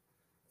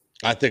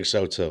 I think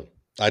so, too.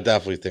 I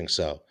definitely think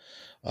so.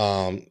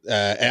 And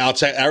I'll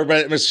tell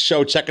everybody that missed the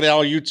show, check it out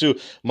on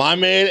YouTube. My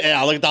man,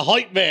 Al, look at the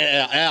hype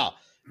man, Al.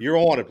 You're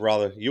on it,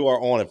 brother. You are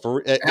on it.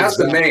 That's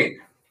the main.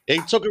 He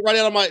took the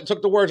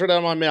words right out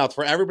of my mouth.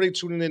 For everybody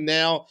tuning in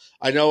now,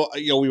 I know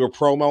we were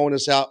promoting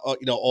this out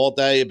all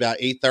day about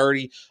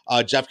 8:30.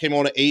 Jeff came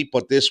on at 8,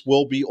 but this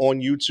will be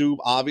on YouTube.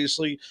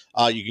 Obviously,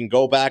 you can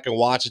go back and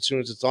watch it as soon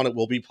as it's on. It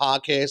will be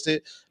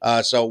podcasted.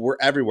 So we're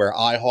everywhere.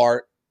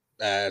 iHeart,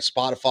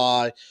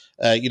 Spotify,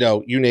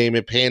 you name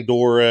it,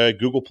 Pandora,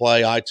 Google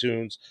Play,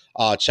 iTunes.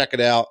 Check it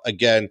out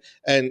again,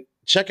 and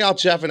check out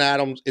Jeff and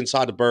Adam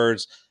Inside the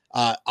Birds.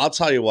 I'll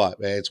tell you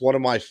what, man, it's one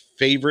of my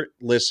favorite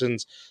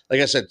listens. Like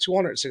I said,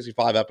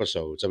 265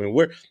 episodes. I mean,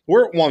 we're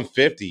at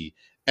 150,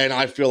 and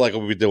I feel like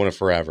we'll be doing it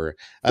forever.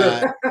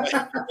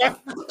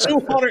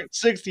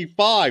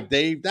 265,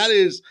 Dave. That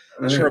is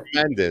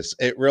tremendous.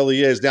 It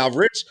really is. Now,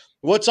 Rich,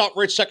 what's up,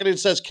 Rich? Checking in,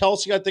 says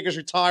Kelce, I think, is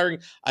retiring.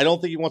 I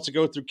don't think he wants to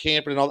go through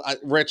camp. And all.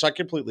 Rich, I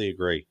completely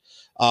agree.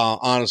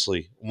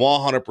 Honestly,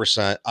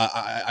 100%.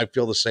 I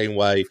feel the same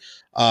way.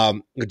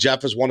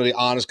 Jeff is one of the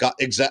honest guys.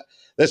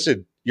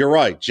 Listen, you're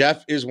right.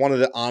 Jeff is one of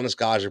the honest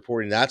guys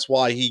reporting. That's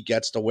why he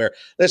gets to wear.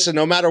 Listen,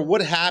 no matter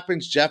what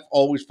happens, Jeff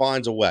always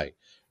finds a way,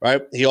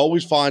 right? He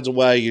always finds a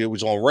way. He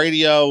was on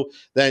radio.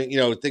 Then,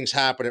 things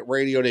happen at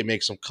radio. They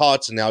make some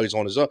cuts, and now he's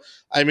on his own.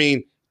 I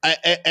mean,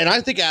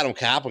 I think Adam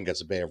Kaplan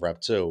gets a bad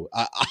rep too.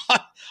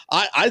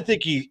 I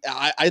think he's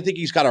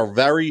got a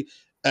very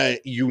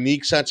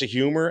unique sense of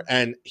humor,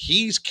 and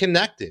he's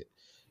connected.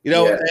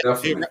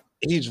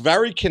 He's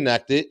very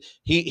connected.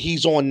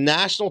 He's on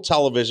national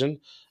television.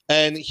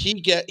 And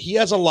he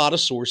has a lot of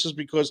sources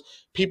because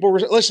people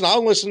listen. I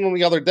was listening to him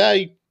the other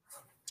day,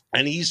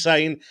 and he's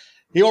saying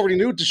he already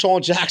knew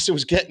Deshaun Jackson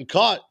was getting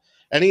cut,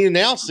 and he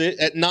announced it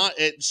at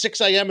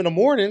 6 a.m. in the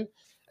morning,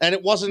 and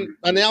it wasn't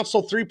announced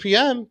till 3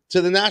 p.m. to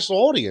the national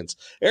audience.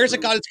 There's a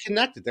guy that's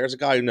connected. There's a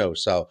guy who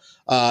knows. So,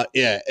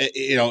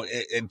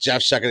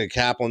 Jeff checking and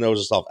Kaplan knows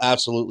his stuff.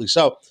 Absolutely.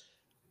 So,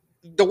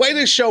 the way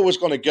this show was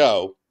going to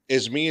go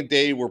is me and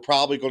Dave were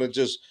probably going to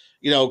just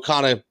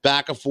kind of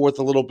back and forth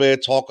a little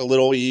bit, talk a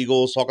little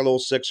Eagles, talk a little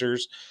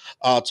Sixers,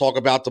 talk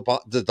about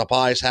the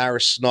Tobias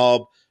Harris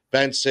snub,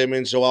 Ben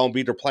Simmons, Joel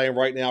Embiid are playing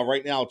right now.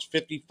 Right now it's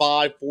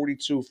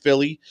 55-42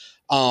 Philly.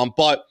 And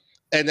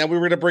then we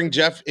were going to bring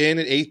Jeff in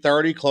at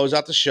 8:30, close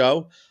out the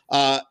show.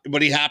 But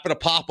he happened to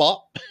pop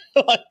up.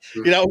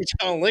 He's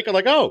on Lincoln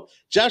like, oh,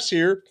 Jeff's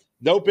here.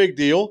 No big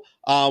deal,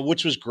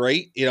 which was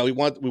great. We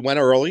went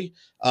early,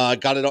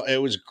 got it.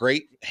 It was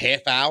great.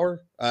 Half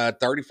hour,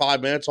 35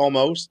 minutes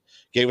almost.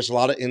 Gave us a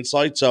lot of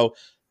insight. So,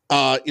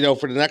 for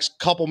the next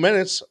couple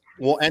minutes,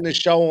 we'll end the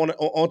show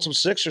on some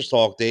Sixers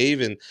talk,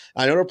 Dave. And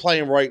I know they're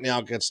playing right now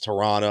against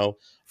Toronto.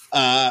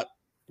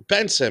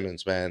 Ben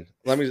Simmons, man.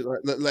 Let me.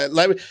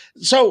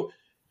 So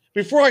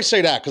before I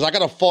say that, because I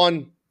got a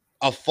fun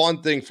a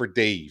fun thing for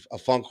Dave, a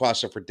fun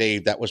question for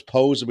Dave that was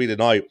posed to me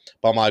tonight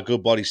by my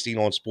good buddy Steen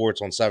on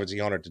Sports on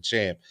 1700 The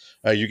Champ.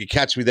 You can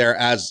catch me there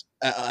as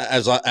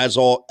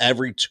all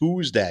every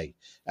Tuesday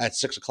at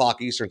 6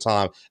 o'clock Eastern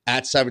time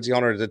at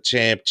 1700 The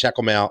Champ. Check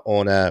them out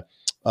on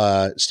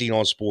Steen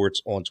on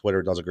Sports on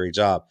Twitter. Does a great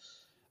job.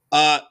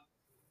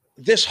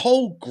 This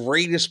whole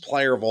greatest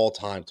player of all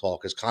time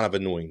talk is kind of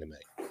annoying to me.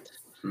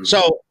 Mm-hmm.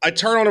 So I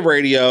turn on the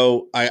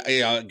radio,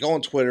 I go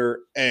on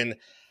Twitter, and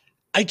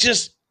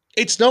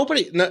it's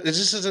nobody. No,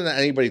 this isn't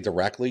anybody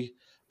directly,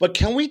 but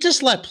can we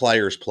just let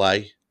players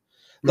play?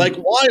 Like,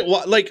 why?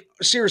 Like,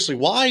 seriously,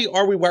 why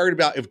are we worried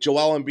about if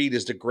Joel Embiid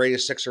is the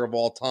greatest Sixer of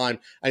all time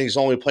and he's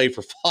only played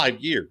for 5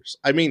 years?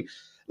 I mean,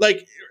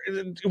 like,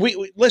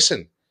 we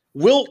listen.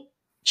 Wilt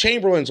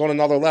Chamberlain's on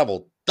another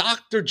level.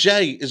 Dr.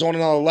 J is on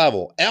another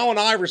level. Allen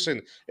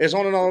Iverson is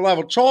on another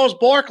level. Charles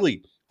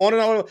Barkley on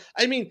another level.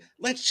 I mean,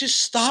 let's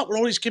just stop with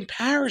all these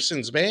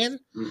comparisons, man.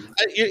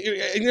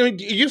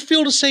 You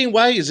feel the same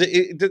way? Does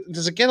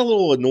it get a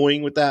little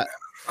annoying with that?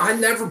 I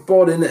never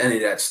bought into any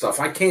of that stuff.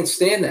 I can't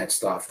stand that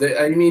stuff.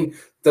 I mean,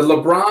 the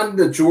LeBron,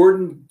 the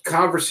Jordan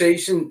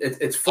conversation,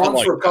 it's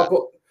fun for a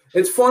couple.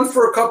 It's fun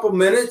for a couple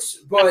minutes,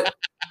 but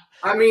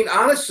I mean,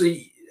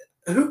 honestly,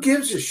 who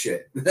gives a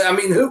shit? I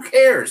mean, who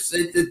cares?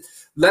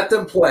 Let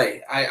them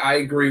play. I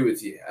agree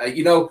with you.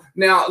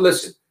 Now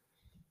listen,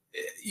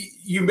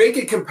 you make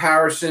a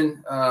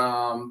comparison.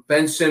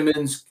 Ben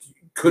Simmons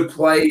could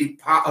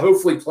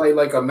hopefully play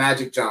like a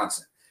Magic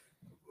Johnson,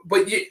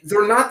 but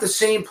they're not the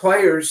same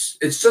players.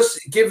 It's just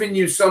giving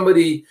you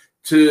somebody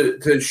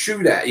to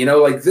shoot at.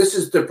 Like this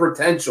is the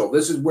potential.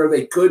 This is where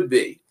they could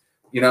be.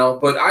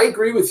 But I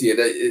agree with you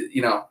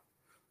that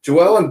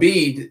Joel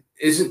Embiid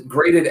isn't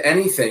great at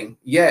anything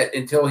yet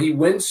until he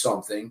wins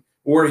something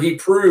or he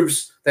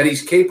proves that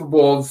he's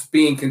capable of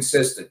being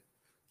consistent.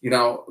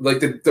 Like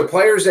the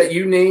players that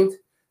you named,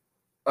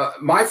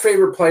 my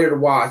favorite player to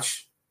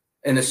watch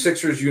in a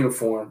Sixers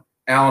uniform,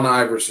 Allen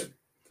Iverson.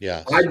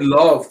 Yeah. I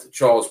loved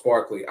Charles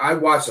Barkley. I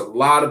watched a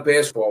lot of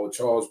basketball with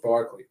Charles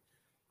Barkley.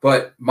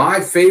 But my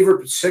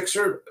favorite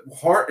Sixer,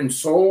 heart and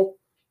soul,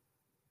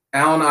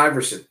 Allen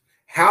Iverson.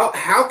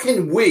 How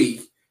can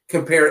we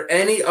compare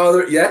any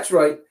other – that's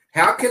right.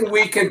 How can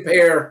we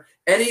compare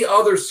any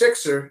other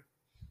Sixer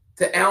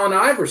to Allen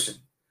Iverson?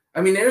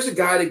 I mean, there's a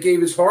guy that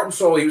gave his heart and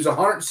soul. He was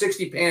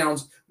 160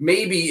 pounds,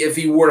 maybe if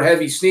he wore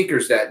heavy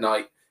sneakers that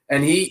night.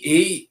 And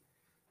he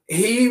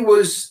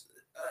was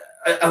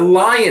a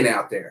lion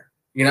out there,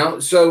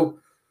 So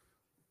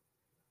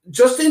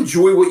just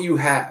enjoy what you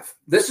have.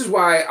 This is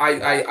why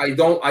I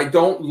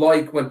don't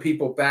like when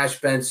people bash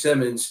Ben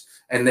Simmons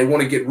and they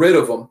want to get rid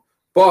of him.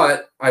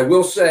 But I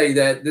will say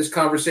that this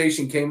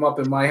conversation came up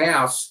in my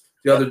house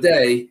the other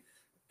day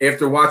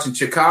after watching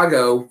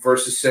Chicago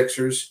versus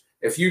Sixers.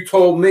 If you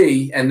told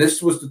me, and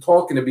this was the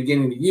talk in the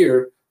beginning of the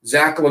year,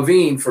 Zach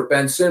LaVine for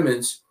Ben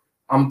Simmons,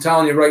 I'm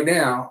telling you right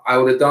now, I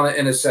would have done it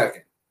in a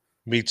second.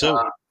 Me too.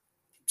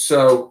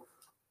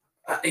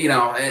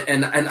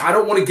 And I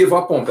don't want to give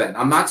up on Ben.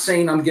 I'm not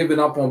saying I'm giving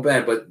up on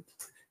Ben, but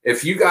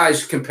if you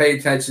guys can pay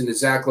attention to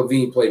Zach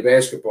LaVine play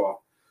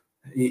basketball,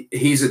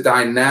 he's a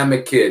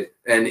dynamic kid,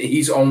 and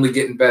he's only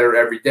getting better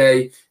every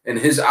day. And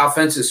his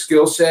offensive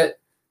skill set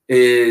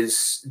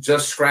is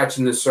just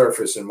scratching the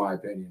surface, in my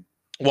opinion.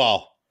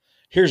 Well,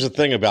 here's the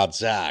thing about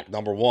Zach.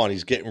 Number one,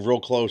 he's getting real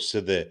close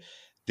to the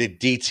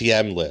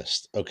DTM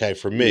list, okay,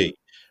 for me,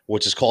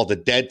 which is called the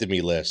Dead to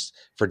Me list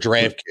for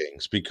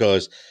DraftKings,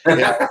 because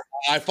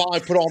I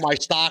finally put all my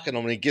stock in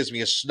him, and he gives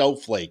me a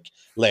snowflake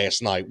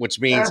last night, which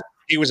means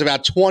he was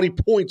about 20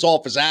 points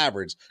off his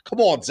average. Come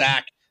on,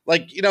 Zach.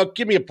 Like,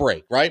 give me a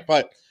break, right?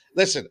 But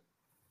listen,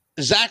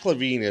 Zach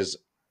LaVine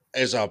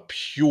is a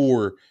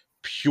pure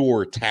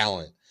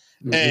talent.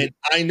 Mm-hmm. And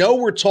I know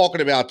we're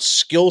talking about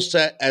skill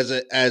set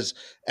as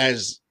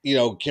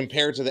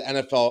compared to the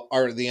NFL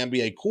or the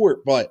NBA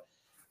court, but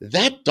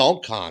that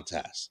dunk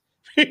contest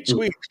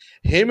between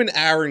him and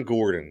Aaron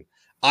Gordon,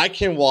 I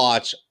can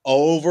watch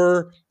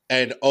over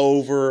and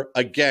over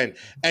again.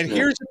 And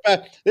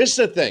this is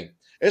the thing.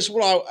 This is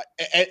what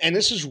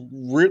this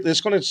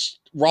is going to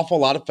ruffle a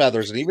lot of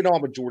feathers. And even though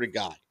I'm a Jordan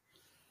guy,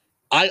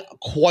 I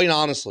quite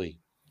honestly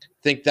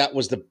think that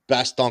was the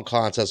best dunk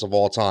contest of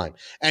all time.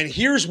 And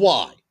here's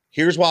why.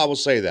 Here's why I will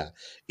say that.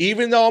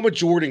 Even though I'm a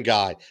Jordan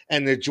guy,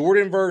 and the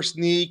Jordan versus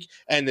Neek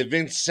and the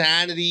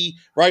Vinsanity,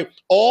 right?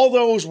 All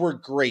those were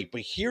great.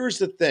 But here's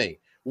the thing.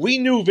 We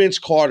knew Vince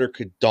Carter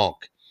could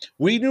dunk.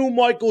 We knew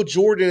Michael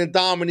Jordan and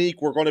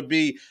Dominique were going to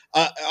be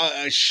a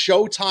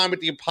Showtime at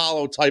the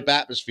Apollo type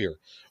atmosphere.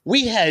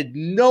 We had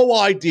no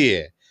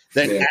idea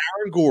that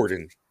Aaron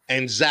Gordon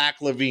and Zach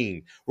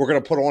LaVine were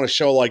going to put on a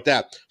show like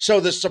that. So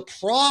the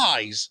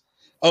surprise,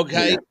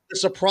 the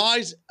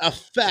surprise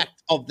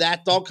effect of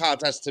that dunk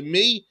contest, to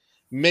me,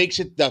 makes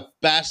it the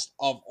best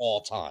of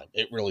all time.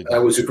 It really does.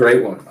 That was a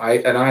great one. I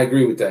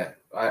agree with that.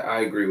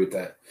 I agree with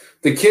that.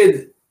 The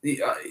kid,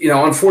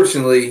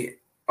 unfortunately,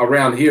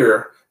 around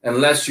here,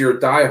 unless you're a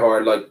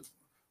diehard like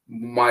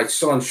my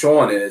son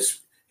Sean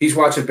is, he's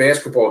watching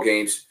basketball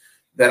games.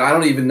 that I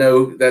don't even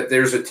know that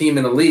there's a team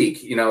in the league,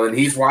 and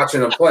he's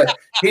watching them play.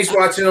 He's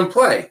watching them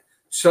play.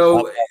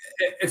 So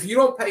if you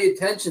don't pay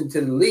attention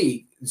to the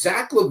league,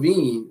 Zach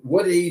LaVine,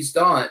 what he's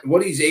done,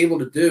 what he's able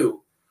to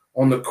do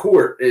on the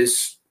court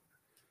is,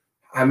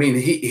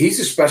 he's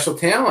a special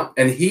talent,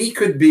 and he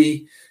could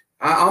be.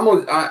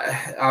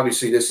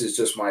 Obviously, this is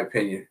just my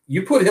opinion.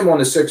 You put him on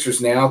the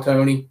Sixers now,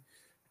 Tony,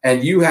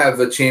 and you have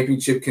a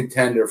championship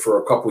contender for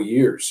a couple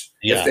years.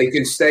 Yeah. If they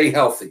can stay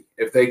healthy.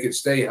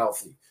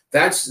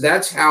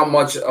 That's how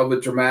much of a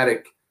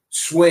dramatic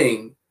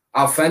swing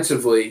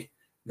offensively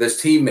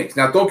this team makes.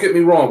 Now, don't get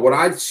me wrong. What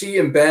I see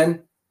in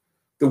Ben,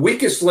 the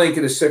weakest link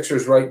in the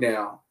Sixers right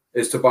now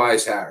is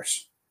Tobias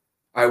Harris.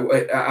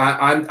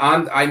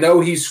 I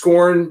know he's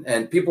scoring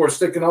and people are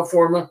sticking up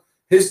for him.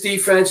 His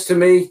defense, to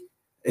me,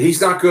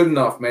 he's not good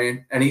enough,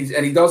 man. And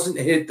he doesn't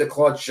hit the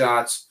clutch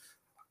shots.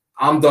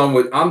 I'm done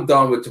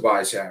with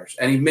Tobias Harris,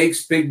 and he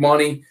makes big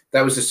money.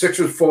 That was the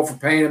Sixers' fault for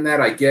paying him that.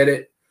 I get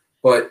it,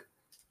 but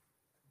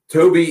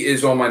Toby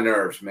is on my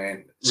nerves,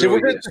 man. See,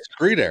 we're going to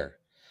disagree there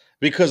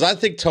because I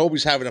think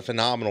Toby's having a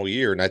phenomenal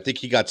year, and I think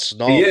he got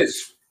snubbed. He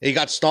is. He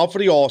got snubbed for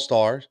the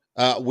All-Stars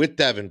with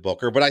Devin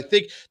Booker, but I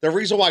think the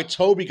reason why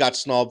Toby got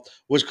snubbed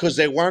was because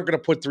they weren't going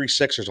to put 3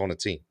 Sixers on the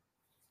team.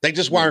 They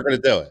just weren't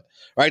going to do it,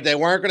 right? They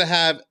weren't going to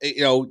have,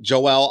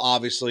 Joel,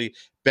 obviously,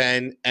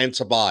 Ben, and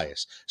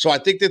Tobias. So I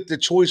think that the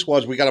choice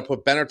was we got to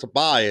put Ben or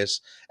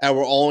Tobias, and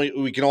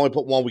we can only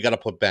put one. We got to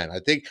put Ben. I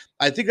think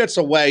that's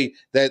the way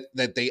that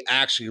they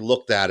actually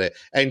looked at it.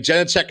 And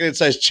Jenna checking in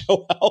says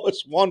Joel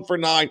is 1 for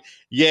 9.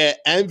 Yeah,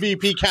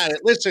 MVP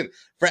candidate. Listen,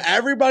 for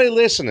everybody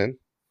listening,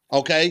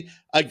 okay.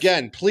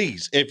 Again,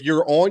 please, if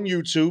you're on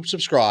YouTube,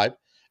 subscribe.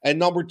 And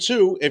number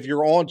 2, if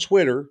you're on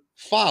Twitter,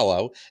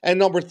 follow. And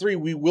number 3,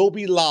 we will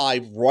be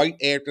live right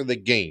after the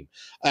game.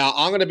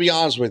 I'm going to be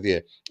honest with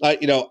you. I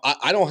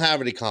don't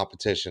have any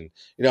competition.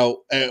 We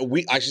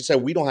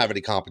don't have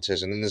any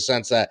competition in the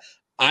sense that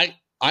I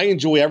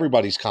enjoy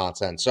everybody's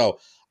content. So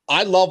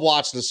I love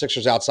watching the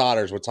Sixers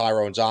Outsiders with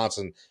Tyrone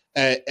Johnson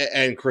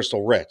and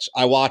Crystal Rich.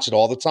 I watch it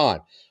all the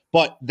time.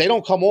 But they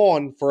don't come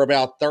on for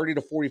about 30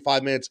 to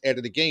 45 minutes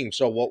after the game.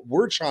 So what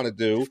we're trying to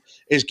do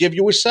is give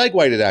you a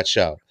segue to that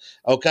show.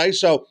 Okay,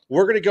 so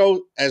we're going to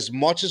go as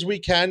much as we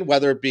can,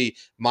 whether it be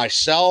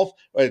myself,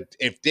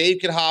 if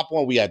Dave can hop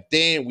on, we have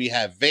Dan, we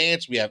have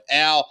Vance, we have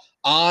Al,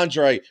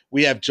 Andre,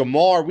 we have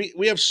Jamar.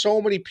 We have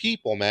so many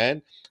people,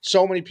 man.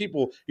 So many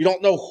people. You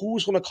don't know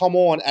who's going to come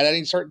on at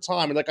any certain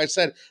time. And like I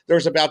said,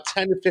 there's about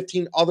 10 to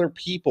 15 other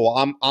people.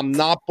 I'm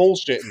not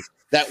bullshitting.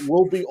 That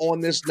will be on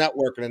this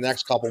network in the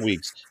next couple of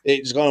weeks.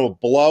 It's going to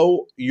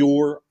blow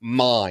your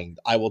mind.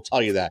 I will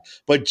tell you that.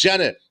 But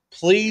Jenna,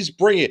 please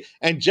bring it.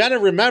 And Jenna,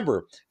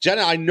 remember,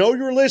 I know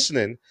you're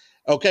listening.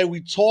 Okay,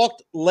 we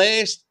talked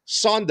last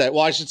Sunday.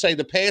 Well, I should say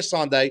the past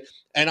Sunday.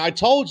 And I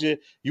told you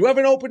have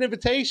an open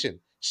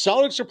invitation.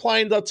 Celtics are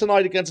playing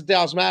tonight against the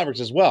Dallas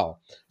Mavericks as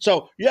well.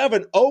 So you have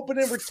an open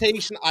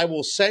invitation. I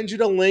will send you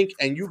the link,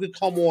 and you can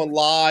come on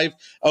live,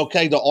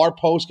 okay, to our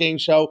post-game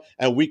show,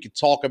 and we can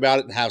talk about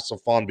it and have some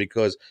fun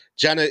because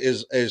Jenna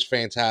is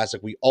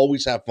fantastic. We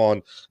always have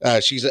fun.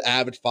 She's an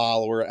avid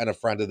follower and a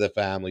friend of the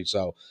family,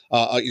 so,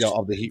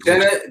 of the Heat.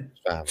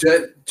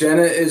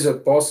 Jenna is a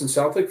Boston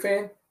Celtic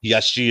fan?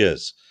 Yes, she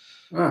is.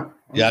 Oh, okay.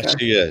 Yes,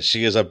 she is.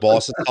 She is a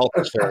Boston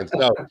Celtics fan.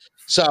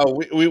 So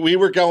we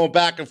were going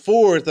back and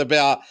forth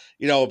about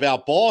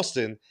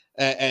Boston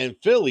and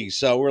Philly.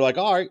 So we're like,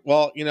 all right,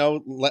 well,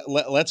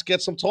 let's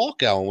get some talk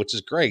going, which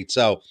is great.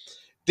 So,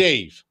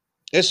 Dave,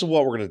 this is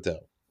what we're gonna do,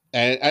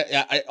 and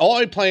all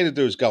I plan to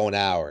do is go an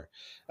hour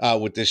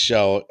with this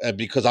show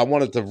because I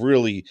wanted to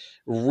really,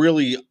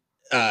 really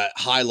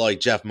highlight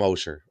Jeff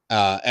Mosher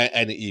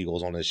and the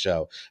Eagles on this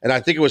show, and I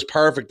think it was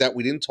perfect that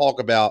we didn't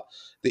talk about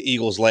the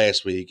Eagles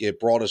last week. It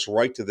brought us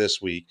right to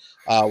this week.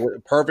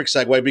 Perfect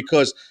segue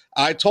because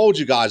I told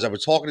you guys I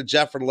was talking to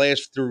Jeff for the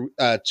last 2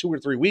 or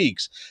 3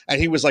 weeks,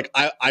 and he was like,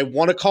 I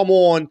want to come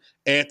on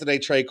after they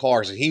trade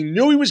Carson. He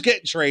knew he was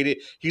getting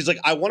traded. He's like,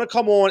 I want to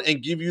come on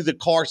and give you the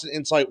Carson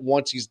insight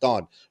once he's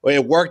done. Well,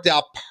 it worked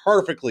out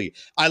perfectly.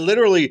 I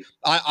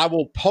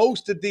will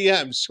post the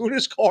DM. As soon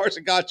as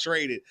Carson got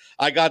traded,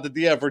 I got the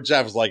DM for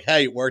Jeff. I was like,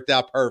 hey, it worked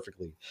out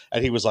perfectly.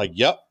 And he was like,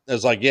 yep. I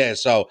was like, yeah.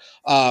 So,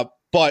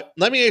 but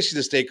let me ask you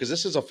this, Dave, because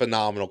this is a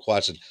phenomenal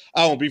question.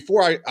 Oh,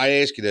 before I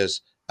ask you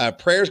this,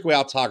 prayers go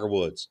out Tiger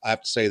Woods. I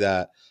have to say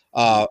that.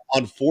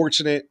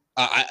 Unfortunate.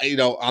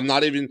 I'm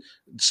not even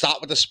stop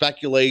with the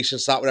speculation,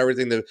 stop with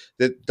everything.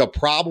 The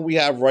problem we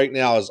have right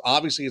now is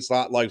obviously it's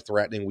not life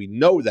threatening. We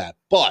know that,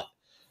 but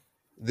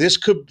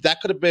that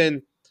could have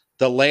been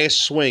the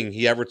last swing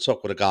he ever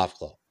took with a golf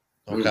club.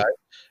 Okay,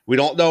 we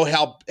don't know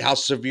how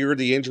severe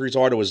the injuries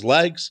are to his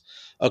legs.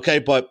 Okay,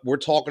 but we're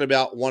talking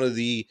about one of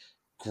the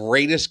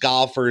greatest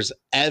golfers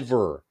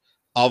ever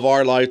of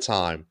our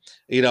lifetime,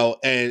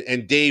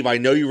 and Dave, I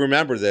know you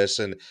remember this,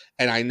 and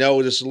I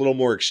know this is a little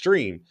more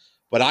extreme,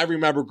 but I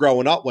remember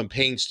growing up when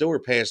Payne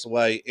Stewart passed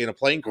away in a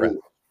plane crash,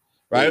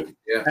 right?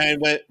 Yeah.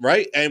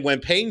 And when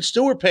Payne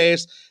Stewart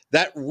passed,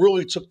 that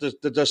really took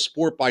the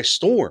sport by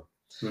storm.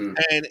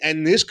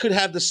 And this could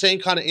have the same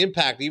kind of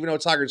impact, even though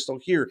Tiger's still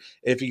here,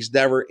 if he's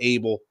never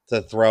able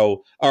to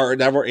throw or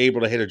never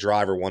able to hit a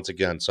driver once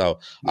again. So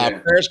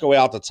prayers go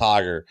out to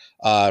Tiger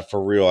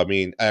for real. I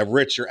mean,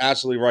 Rich, you're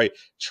absolutely right.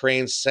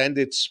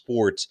 Transcended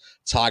sports,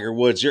 Tiger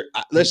Woods.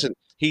 Listen.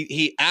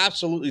 He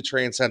absolutely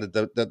transcended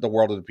the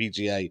world of the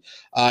PGA.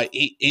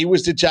 He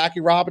was the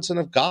Jackie Robinson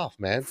of golf,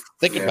 man.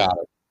 Think about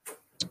it.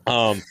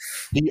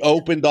 He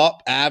opened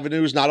up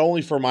avenues not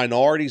only for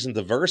minorities and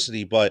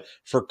diversity, but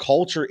for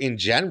culture in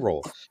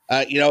general.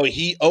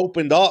 He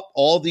opened up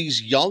all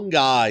these young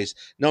guys,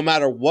 no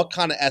matter what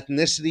kind of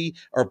ethnicity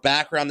or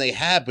background they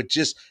had, but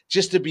just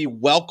to be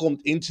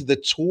welcomed into the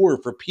tour,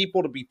 for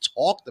people to be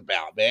talked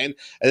about, man.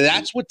 And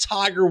that's what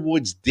Tiger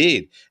Woods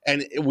did,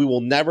 and we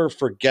will never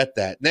forget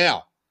that.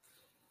 Now,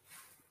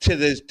 to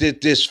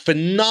this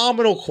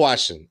phenomenal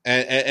question,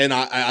 and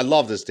I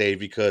love this, Dave,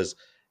 because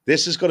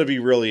this is going to be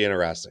really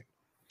interesting.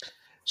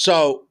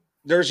 So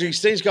there's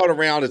these things going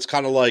around. It's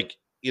kind of like,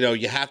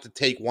 you have to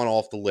take one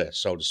off the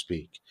list, so to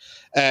speak.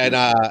 And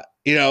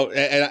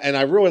and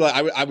I really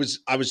like. I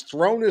was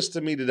thrown this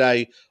to me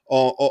today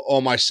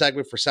on my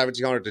segment for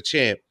 1700 to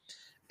Champ,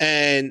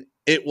 and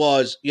it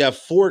was, you have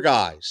four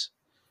guys.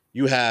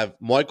 You have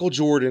Michael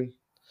Jordan,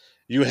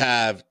 you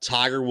have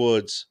Tiger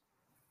Woods,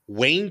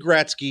 Wayne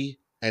Gretzky,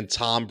 and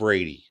Tom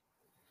Brady.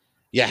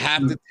 You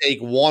have to take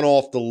one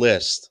off the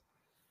list.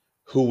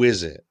 Who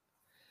is it?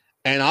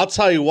 And I'll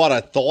tell you what, I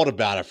thought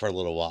about it for a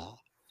little while,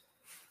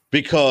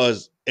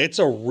 because it's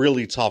a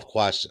really tough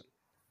question.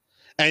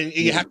 And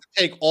you have to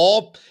take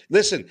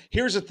listen,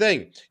 here's the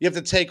thing. You have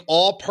to take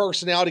all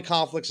personality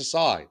conflicts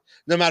aside.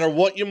 No matter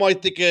what you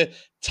might think of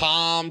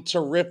Tom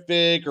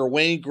Terrific or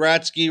Wayne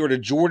Gretzky or the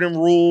Jordan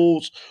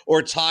rules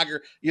or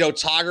Tiger,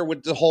 Tiger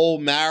with the whole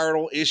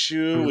marital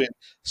issue and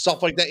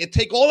stuff like that. You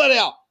take all that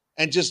out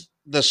and just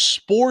the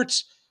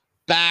sports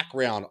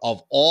background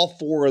of all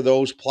four of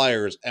those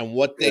players and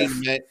what they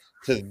meant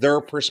to their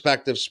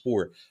respective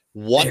sport.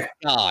 What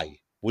guy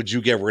would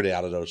you get rid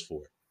out of those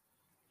four?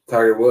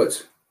 Tiger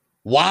Woods.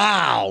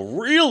 Wow,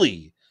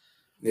 really?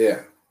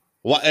 Yeah.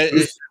 What?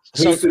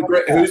 Who's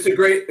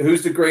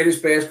the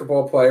greatest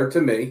basketball player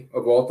to me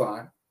of all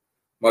time?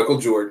 Michael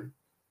Jordan.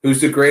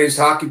 Who's the greatest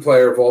hockey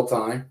player of all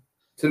time?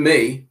 To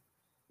me,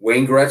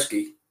 Wayne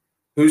Gretzky.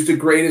 Who's the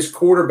greatest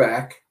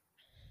quarterback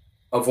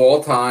of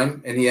all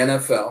time in the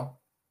NFL?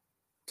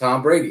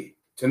 Tom Brady.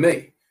 To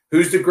me.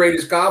 Who's the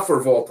greatest golfer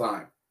of all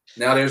time?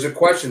 Now there's a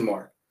question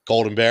mark.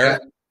 Golden Bear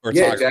or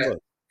Tiger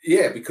Woods?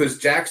 Yeah, because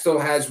Jack still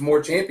has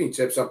more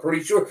championships. I'm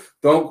pretty sure.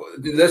 Don't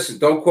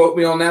quote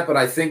me on that, but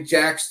I think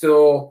Jack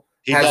still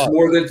has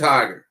more than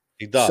Tiger.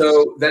 He does.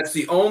 So that's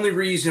the only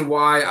reason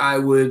why I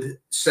would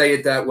say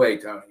it that way,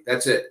 Tony.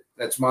 That's it.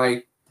 This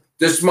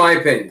is my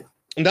opinion.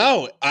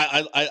 No,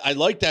 I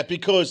like that,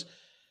 because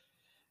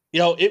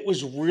it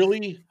was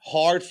really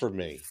hard for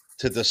me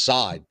to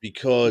decide,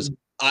 because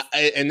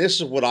and this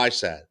is what I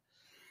said.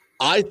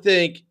 I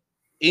think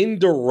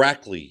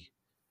indirectly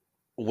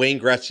Wayne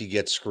Gretzky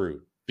gets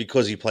screwed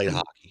because he played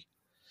hockey.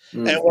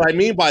 And what I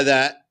mean by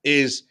that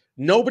is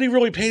nobody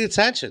really paid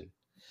attention.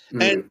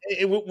 And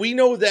we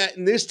know that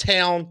in this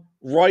town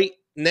right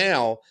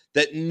now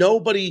that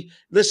nobody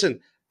 – listen,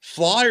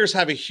 Flyers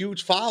have a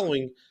huge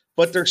following,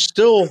 but they're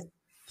still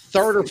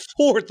third or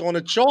fourth on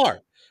the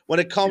chart when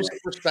it comes to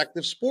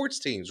prospective sports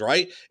teams,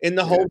 right, in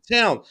the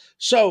hometown.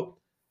 So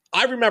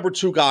I remember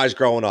two guys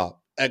growing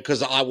up,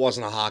 because I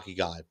wasn't a hockey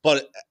guy,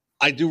 but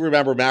I do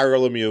remember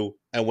Mario Lemieux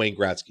and Wayne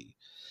Gretzky.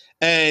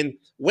 And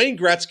Wayne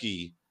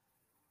Gretzky,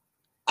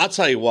 I'll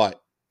tell you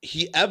what,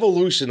 he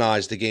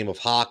evolutionized the game of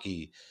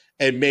hockey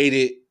and made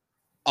it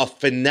a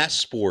finesse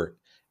sport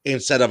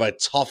instead of a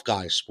tough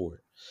guy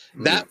sport.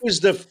 That was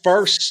the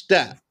first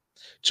step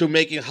to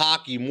making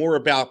hockey more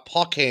about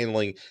puck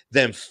handling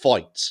than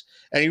fights.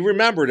 And he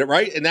remembered it,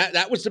 right? And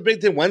that was the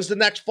big thing. When's the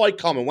next fight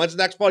coming? When's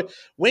the next fight?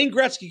 Wayne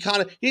Gretzky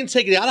he didn't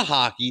take it out of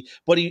hockey,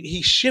 but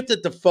he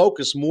shifted the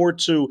focus more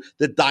to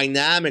the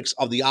dynamics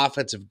of the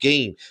offensive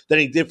game than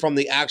he did from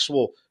the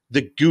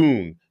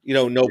goon,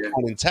 no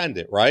pun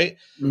intended, right?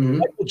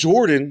 Michael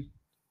Jordan,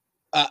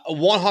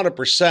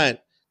 100%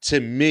 to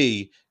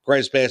me,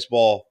 greatest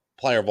basketball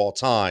player of all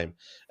time.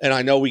 And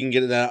I know we can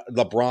get into that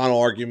LeBron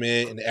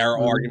argument and era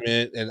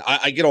argument, and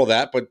I get all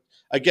that, but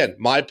again,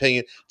 my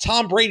opinion,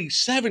 Tom Brady,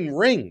 7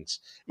 rings.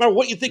 No matter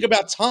what you think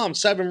about Tom,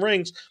 7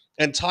 rings.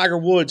 And Tiger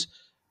Woods,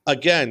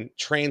 again,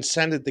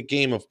 transcended the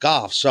game of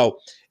golf. So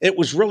it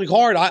was really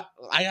hard. I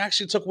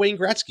actually took Wayne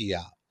Gretzky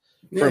out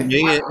for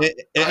me. And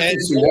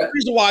the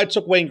reason why I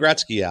took Wayne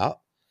Gretzky out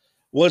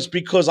was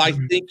because I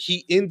think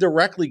he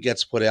indirectly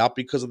gets put out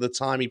because of the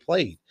time he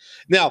played.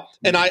 Now,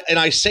 and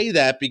I say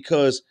that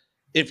because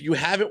if you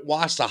haven't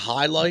watched a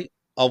highlight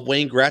of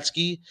Wayne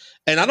Gretzky,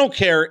 and I don't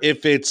care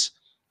if it's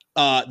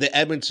the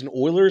Edmonton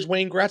Oilers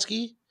Wayne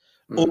Gretzky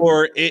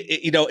or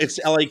it's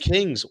LA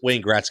Kings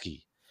Wayne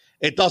Gretzky,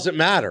 it doesn't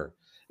matter.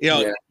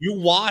 You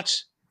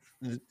watch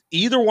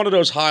either one of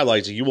those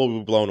highlights and you will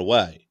be blown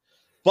away.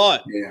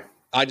 But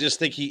I just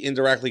think he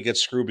indirectly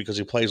gets screwed because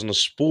he plays in a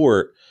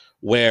sport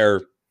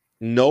where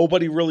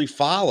nobody really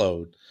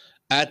followed.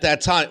 at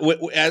that time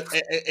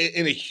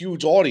in a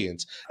huge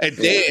audience. And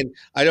Dan,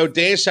 I know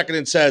Dan's checking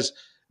in says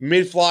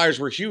mid-flyers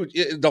were huge.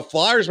 The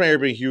Flyers may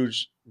have been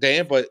huge,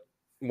 Dan, but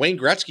Wayne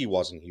Gretzky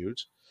wasn't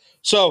huge.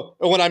 So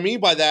what I mean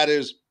by that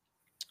is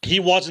he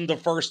wasn't the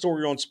first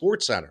story on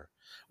SportsCenter.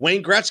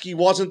 Wayne Gretzky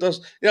wasn't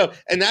those,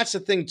 and that's the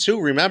thing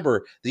too.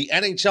 Remember, the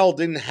NHL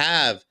didn't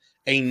have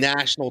a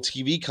national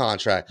TV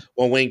contract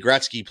when Wayne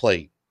Gretzky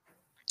played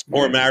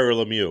or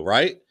Mario Lemieux,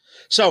 right?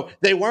 So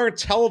they weren't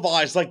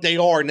televised like they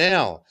are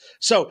now.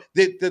 So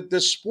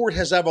the sport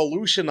has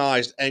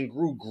evolutionized and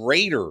grew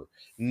greater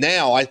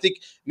now. I think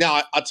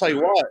now I'll tell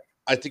you what,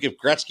 I think if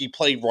Gretzky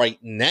played right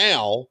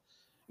now,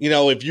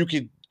 if you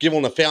could give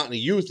him the fountain of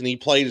youth and he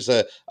played as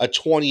a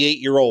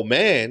 28-year-old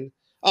man,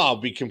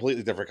 it'd be a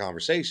completely different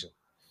conversation.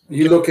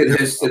 You look at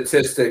his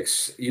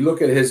statistics, you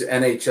look at his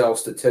NHL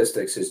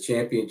statistics, his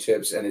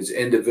championships and his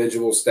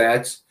individual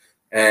stats,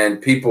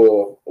 and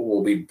people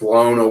will be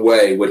blown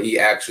away what he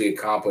actually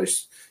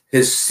accomplished.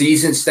 His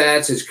season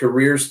stats, his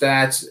career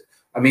stats.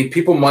 I mean,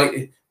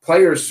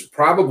 players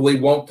probably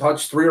won't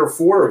touch 3 or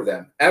 4 of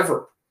them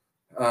ever.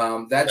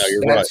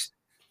 That's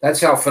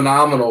how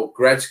phenomenal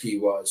Gretzky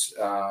was.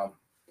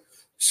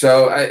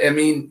 So I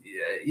mean,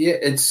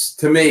 it's,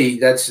 to me,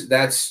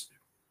 that's.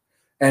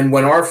 And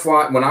when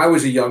I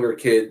was a younger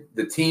kid,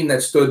 the team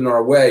that stood in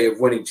our way of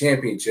winning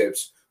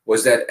championships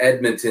was that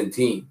Edmonton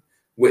team.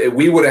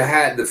 We would have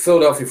had, the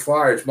Philadelphia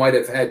Flyers might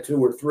have had 2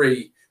 or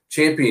 3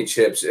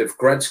 championships if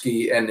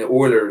Gretzky and the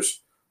Oilers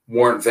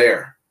weren't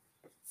there.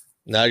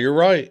 No, you're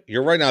right.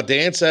 You're right. Now,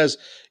 Dan says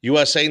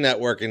USA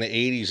Network in the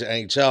 80s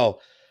NHL.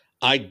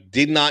 I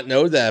did not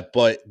know that,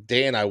 but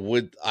Dan, I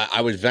would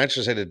venture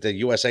to say that the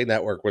USA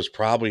Network was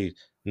probably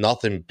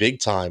nothing big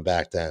time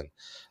back then.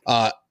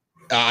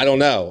 I don't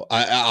know.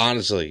 I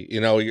honestly,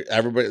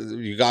 everybody,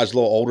 you guys are a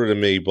little older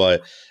than me,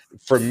 but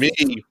for me,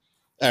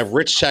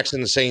 Rich checks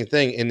in the same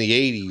thing in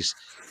the 80s.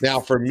 Now,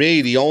 for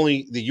me, the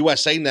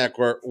USA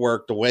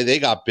Network, the way they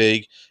got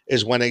big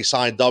is when they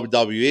signed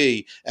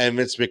WWE and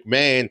Vince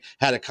McMahon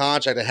had a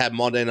contract that had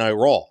Monday Night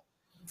Raw.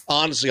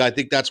 Honestly, I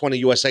think that's when the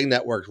USA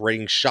Network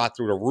ratings shot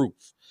through the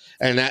roof,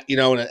 and that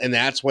and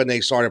that's when they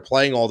started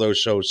playing all those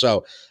shows.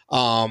 So,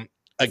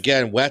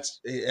 again,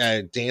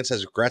 Dan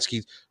says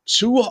Gretzky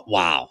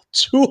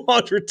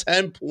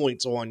 210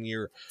 points on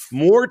year,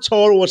 more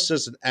total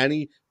assists than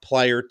any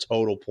player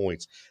total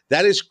points.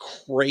 That is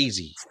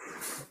crazy.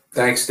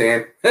 Thanks,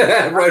 Dan.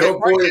 Right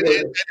on point.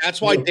 That's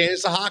why Dan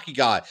is the hockey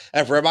guy.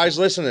 And for everybody's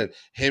listening,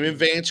 him and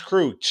Vance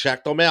Crew,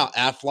 check them out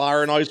at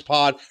Flyer and Ice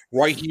Pod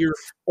right here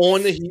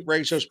on the Heat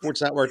Ratio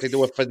Sports Network. They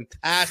do a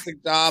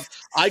fantastic job.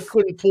 I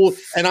couldn't pull,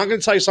 and I'm going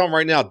to tell you something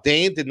right now.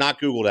 Dan did not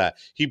Google that.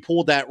 He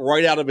pulled that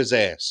right out of his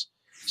ass.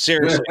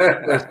 Seriously,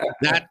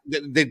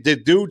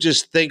 the dude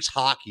just thinks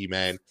hockey,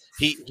 man.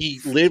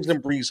 He lives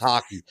and breathes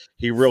hockey.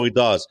 He really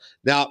does.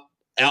 Now,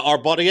 our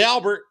buddy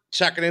Albert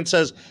checking in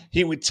says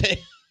he would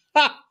take.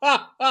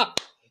 I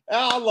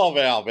love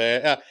Al,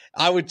 man.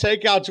 I would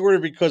take out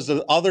Jordan because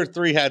the other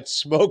 3 had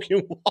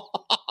smoking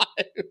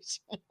wives.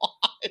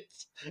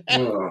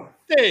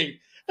 Hey,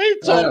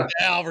 talking to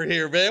Albert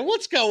here, man.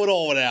 What's going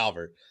on with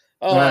Albert?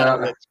 Oh,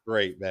 that's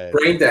great, man.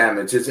 Brain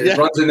damage. It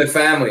runs in the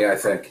family, I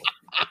think.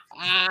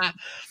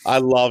 I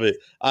love it.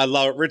 I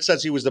love it. Rich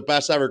says he was the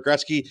best ever.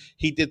 Gretzky,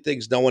 he did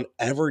things no one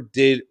ever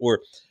did. Or,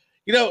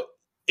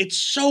 it's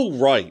so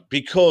right,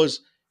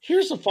 because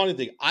here's the funny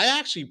thing. I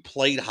actually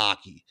played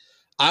hockey.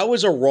 I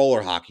was a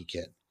roller hockey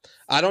kid.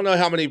 I don't know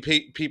how many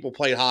people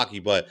played hockey,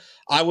 but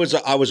I was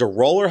a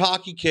roller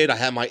hockey kid. I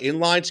had my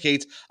inline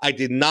skates. I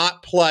did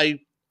not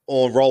play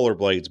on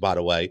rollerblades, by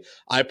the way.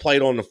 I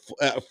played on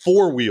the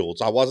 4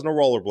 wheels. I wasn't a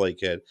rollerblade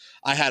kid.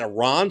 I had a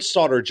Ron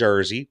Sutter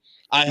jersey.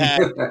 I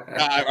had,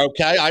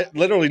 I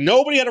literally,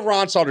 nobody had a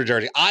Ron Sutter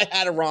jersey. I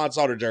had a Ron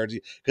Sutter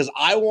jersey because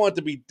I wanted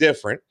to be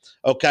different.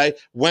 Okay.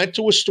 Went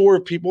to a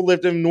store, people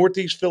lived in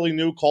Northeast Philly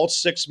knew, called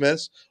Six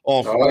Smiths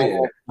on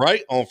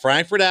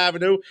Frankfurt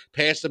Avenue,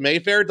 past the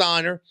Mayfair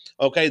Diner.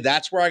 Okay.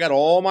 That's where I got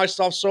all my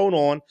stuff sewn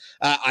on.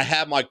 I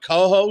had my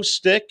Coho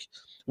stick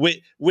with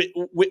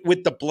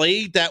the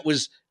blade that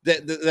was,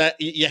 that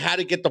you had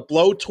to get the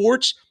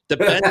blowtorch, the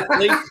bend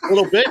blade a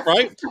little bit,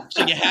 right?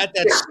 So you had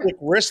that slick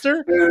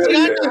wrister.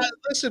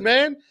 Listen,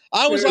 man,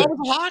 I was a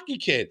hockey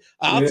kid.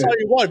 I'll tell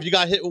you what, if you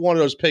got hit with one of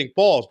those pink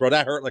balls, bro,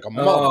 that hurt like a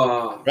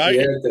mother,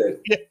 right?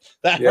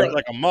 That hurt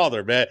like a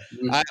mother, man.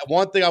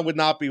 One thing I would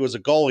not be was a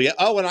goalie.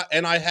 Oh,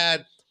 and I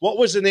had, what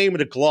was the name of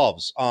the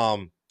gloves?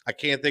 I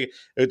can't think.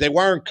 They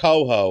weren't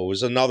Coho. It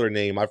was another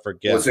name. I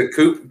forget. Was it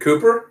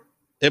Cooper?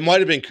 It might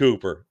have been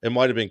Cooper.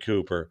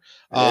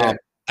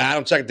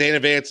 Adam, check Dana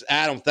Vance.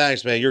 Adam,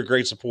 thanks, man. You're a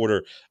great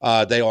supporter.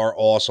 They are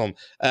awesome.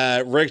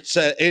 Rick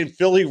said in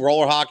Philly,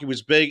 roller hockey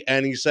was big,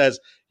 and he says,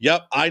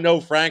 "Yep, I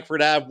know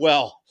Frankfurt Ave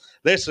well."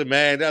 Listen,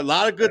 man, a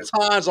lot of good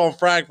times on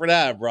Frankfurt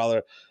Ave,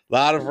 brother. A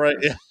lot of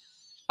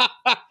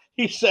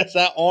He says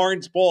that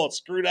orange ball.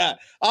 Screw that.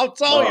 I'll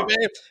tell you,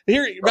 man.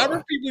 Here,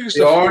 remember people used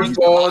to orange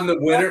ball in the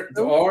winter.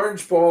 The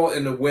orange ball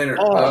in the winter.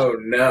 Oh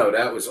no,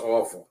 that was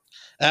awful.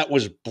 That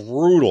was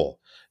brutal.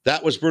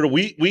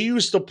 We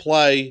used to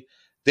play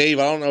Dave,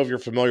 I don't know if you're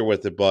familiar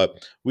with it,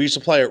 but we used to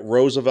play at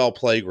Roosevelt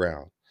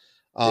Playground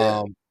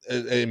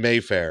in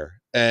Mayfair,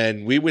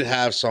 and we would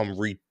have some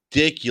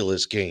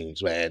ridiculous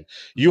games, man.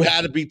 You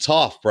had to be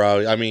tough,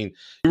 bro. I mean,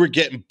 you were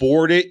getting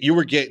boarded, you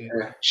were getting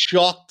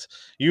chucked,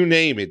 you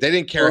name it. They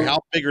didn't care how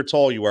big or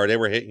tall you were, they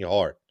were hitting you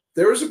hard.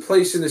 There was a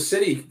place in the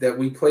city that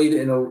we played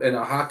in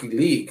a hockey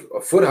league,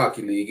 a foot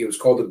hockey league. It was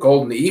called the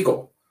Golden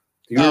Eagle.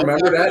 Do you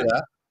remember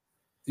that?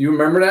 Do you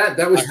remember that?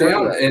 That was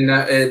down in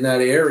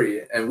that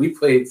area, and we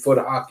played foot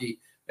hockey.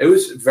 It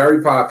was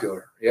very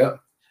popular. Yeah.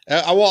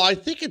 Well, I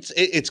think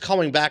it's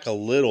coming back a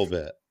little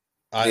bit.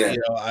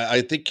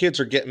 I think kids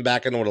are getting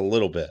back into it a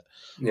little bit.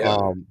 Yeah.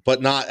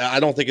 But not.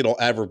 I don't think it'll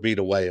ever be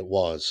the way it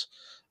was.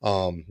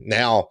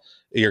 Now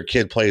your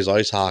kid plays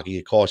ice hockey.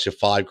 It costs you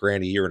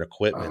 $5,000 a year in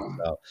equipment.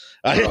 Oh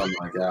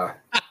my God!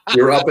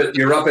 You're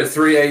up at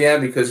 3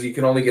 a.m. because you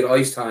can only get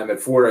ice time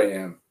at 4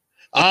 a.m.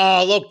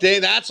 Oh, look,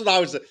 Dave, that's what I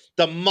was –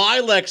 the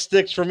Milex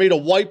sticks for me, the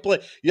white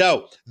blade.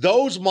 Yo,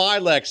 those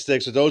Milex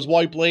sticks or those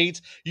white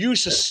blades, you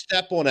used to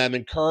step on them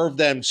and curve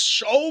them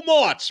so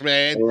much,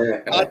 man.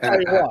 I'll tell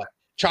you what,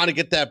 trying to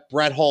get that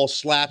Brett Hall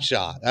slap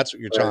shot. That's what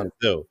you're trying to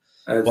do.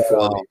 That's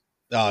funny.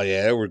 Oh,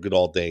 yeah, they were good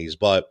old days.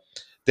 But,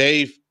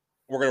 Dave,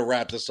 we're going to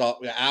wrap this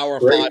up. An hour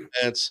and 5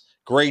 minutes.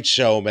 Great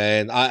show,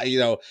 man.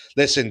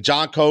 Listen,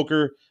 John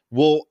Coker –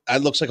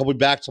 it looks like he'll be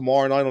back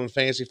tomorrow night on the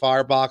Fantasy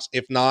Firebox.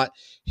 If not,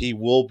 he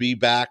will be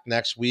back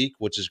next week,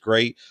 which is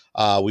great.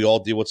 We all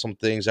deal with some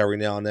things every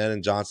now and then,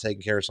 and John's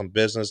taking care of some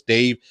business.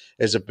 Dave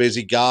is a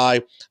busy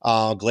guy.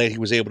 Glad he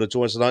was able to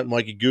join us tonight.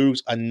 Mikey Googs,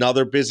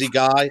 another busy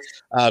guy,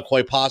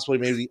 quite possibly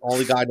maybe the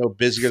only guy I know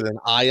busier than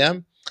I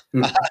am.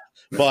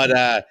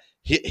 But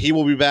he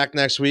will be back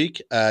next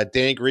week.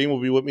 Dan Green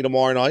will be with me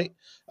tomorrow night.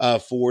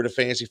 For the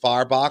Fantasy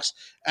Firebox.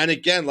 And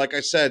again, like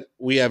I said,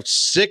 we have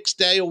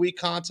 6-day-a-week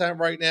content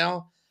right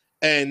now.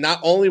 And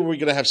not only are we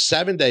going to have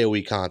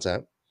 7-day-a-week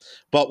content,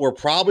 but we're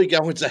probably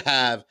going to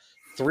have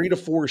 3 to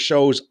 4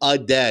 shows a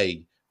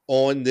day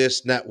on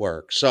this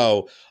network.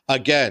 So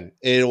again,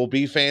 it will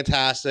be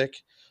fantastic.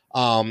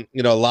 A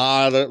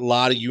lot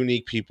of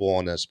unique people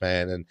on this,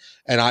 man.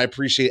 And I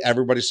appreciate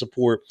everybody's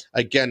support.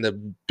 Again,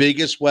 the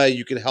biggest way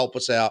you can help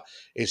us out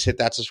is hit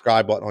that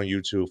subscribe button on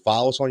YouTube.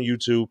 Follow us on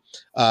YouTube,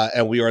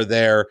 and we are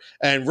there.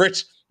 And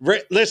Rich,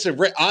 listen,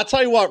 I'll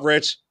tell you what,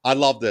 Rich, I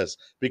love this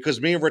because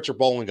me and Rich are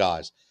bowling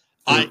guys.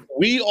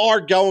 We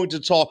are going to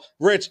talk,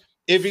 Rich,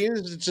 if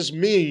it's just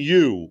me and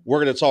you,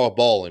 we're going to talk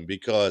bowling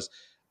because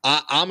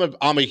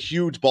I'm a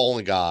huge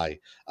bowling guy.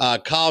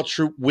 Kyle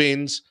Troop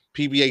wins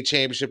PBA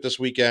championship this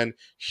weekend.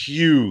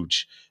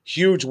 Huge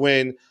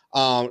win.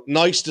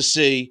 Nice to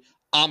see.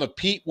 I'm a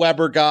Pete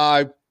Weber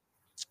guy.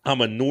 I'm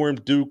a Norm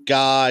Duke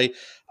guy.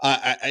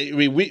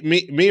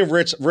 Me and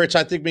Rich,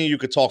 I think me and you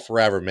could talk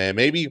forever, man.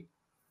 Maybe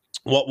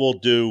what we'll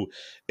do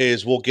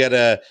is we'll get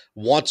a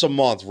once a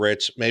month,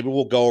 Rich. Maybe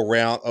we'll go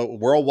around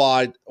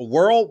worldwide.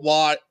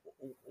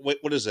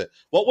 What is it?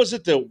 What was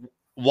it? The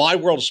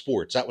Wide World of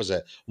Sports. That was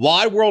it.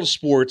 Wide World of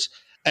Sports.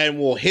 And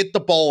we'll hit the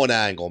bowling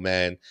angle,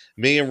 man.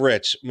 Me and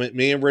Rich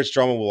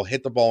Drummond will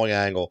hit the bowling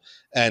angle,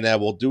 and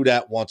we'll do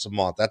that once a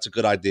month. That's a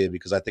good idea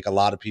because I think a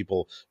lot of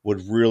people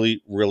would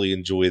really, really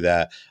enjoy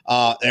that.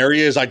 There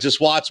he is. I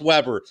just watched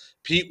Weber.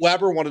 Pete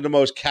Weber, one of the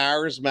most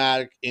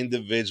charismatic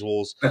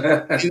individuals in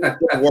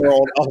the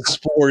world of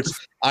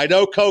sports. I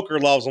know Coker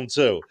loves him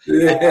too.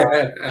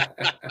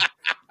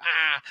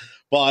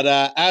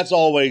 But as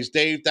always,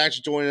 Dave, thanks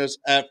for joining us.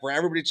 For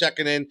everybody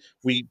checking in,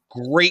 we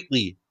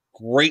greatly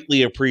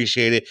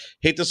appreciate it.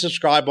 Hit the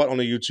subscribe button on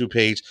the YouTube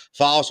page.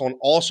 Follow us on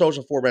all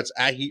social formats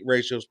at Heat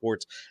Ratio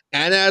Sports.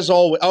 And as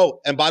always,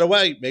 and by the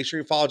way, make sure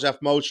you follow Jeff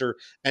Mosher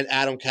and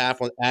Adam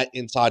Kaplan at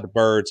Inside the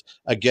Birds.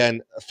 Again,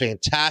 a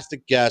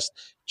fantastic guest.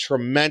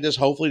 Tremendous.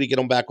 Hopefully to get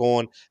them back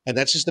on. And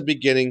that's just the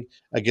beginning.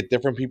 I get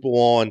different people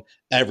on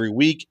every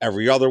week,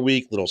 every other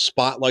week, little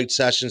spotlight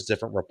sessions,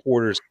 different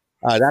reporters.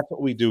 That's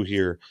what we do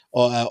here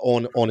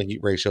on the Heat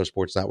Ratio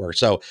Sports Network.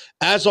 So,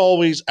 as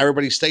always,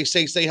 everybody stay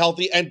safe, stay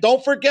healthy, and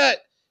don't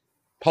forget,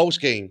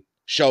 post-game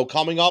show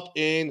coming up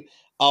in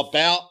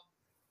about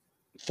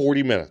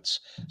 40 minutes.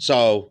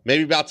 So,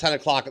 maybe about 10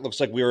 o'clock. It looks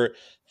like we were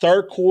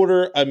third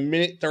quarter,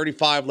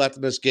 1:35 left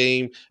in this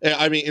game.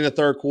 In the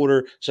third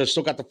quarter. So,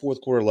 still got the fourth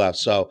quarter left.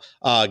 So,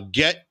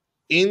 get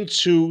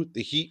into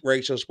the Heat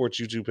Ratio Sports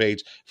YouTube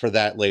page for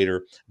that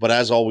later. But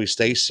as always,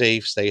 stay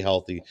safe, stay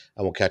healthy,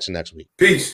 and we'll catch you next week. Peace.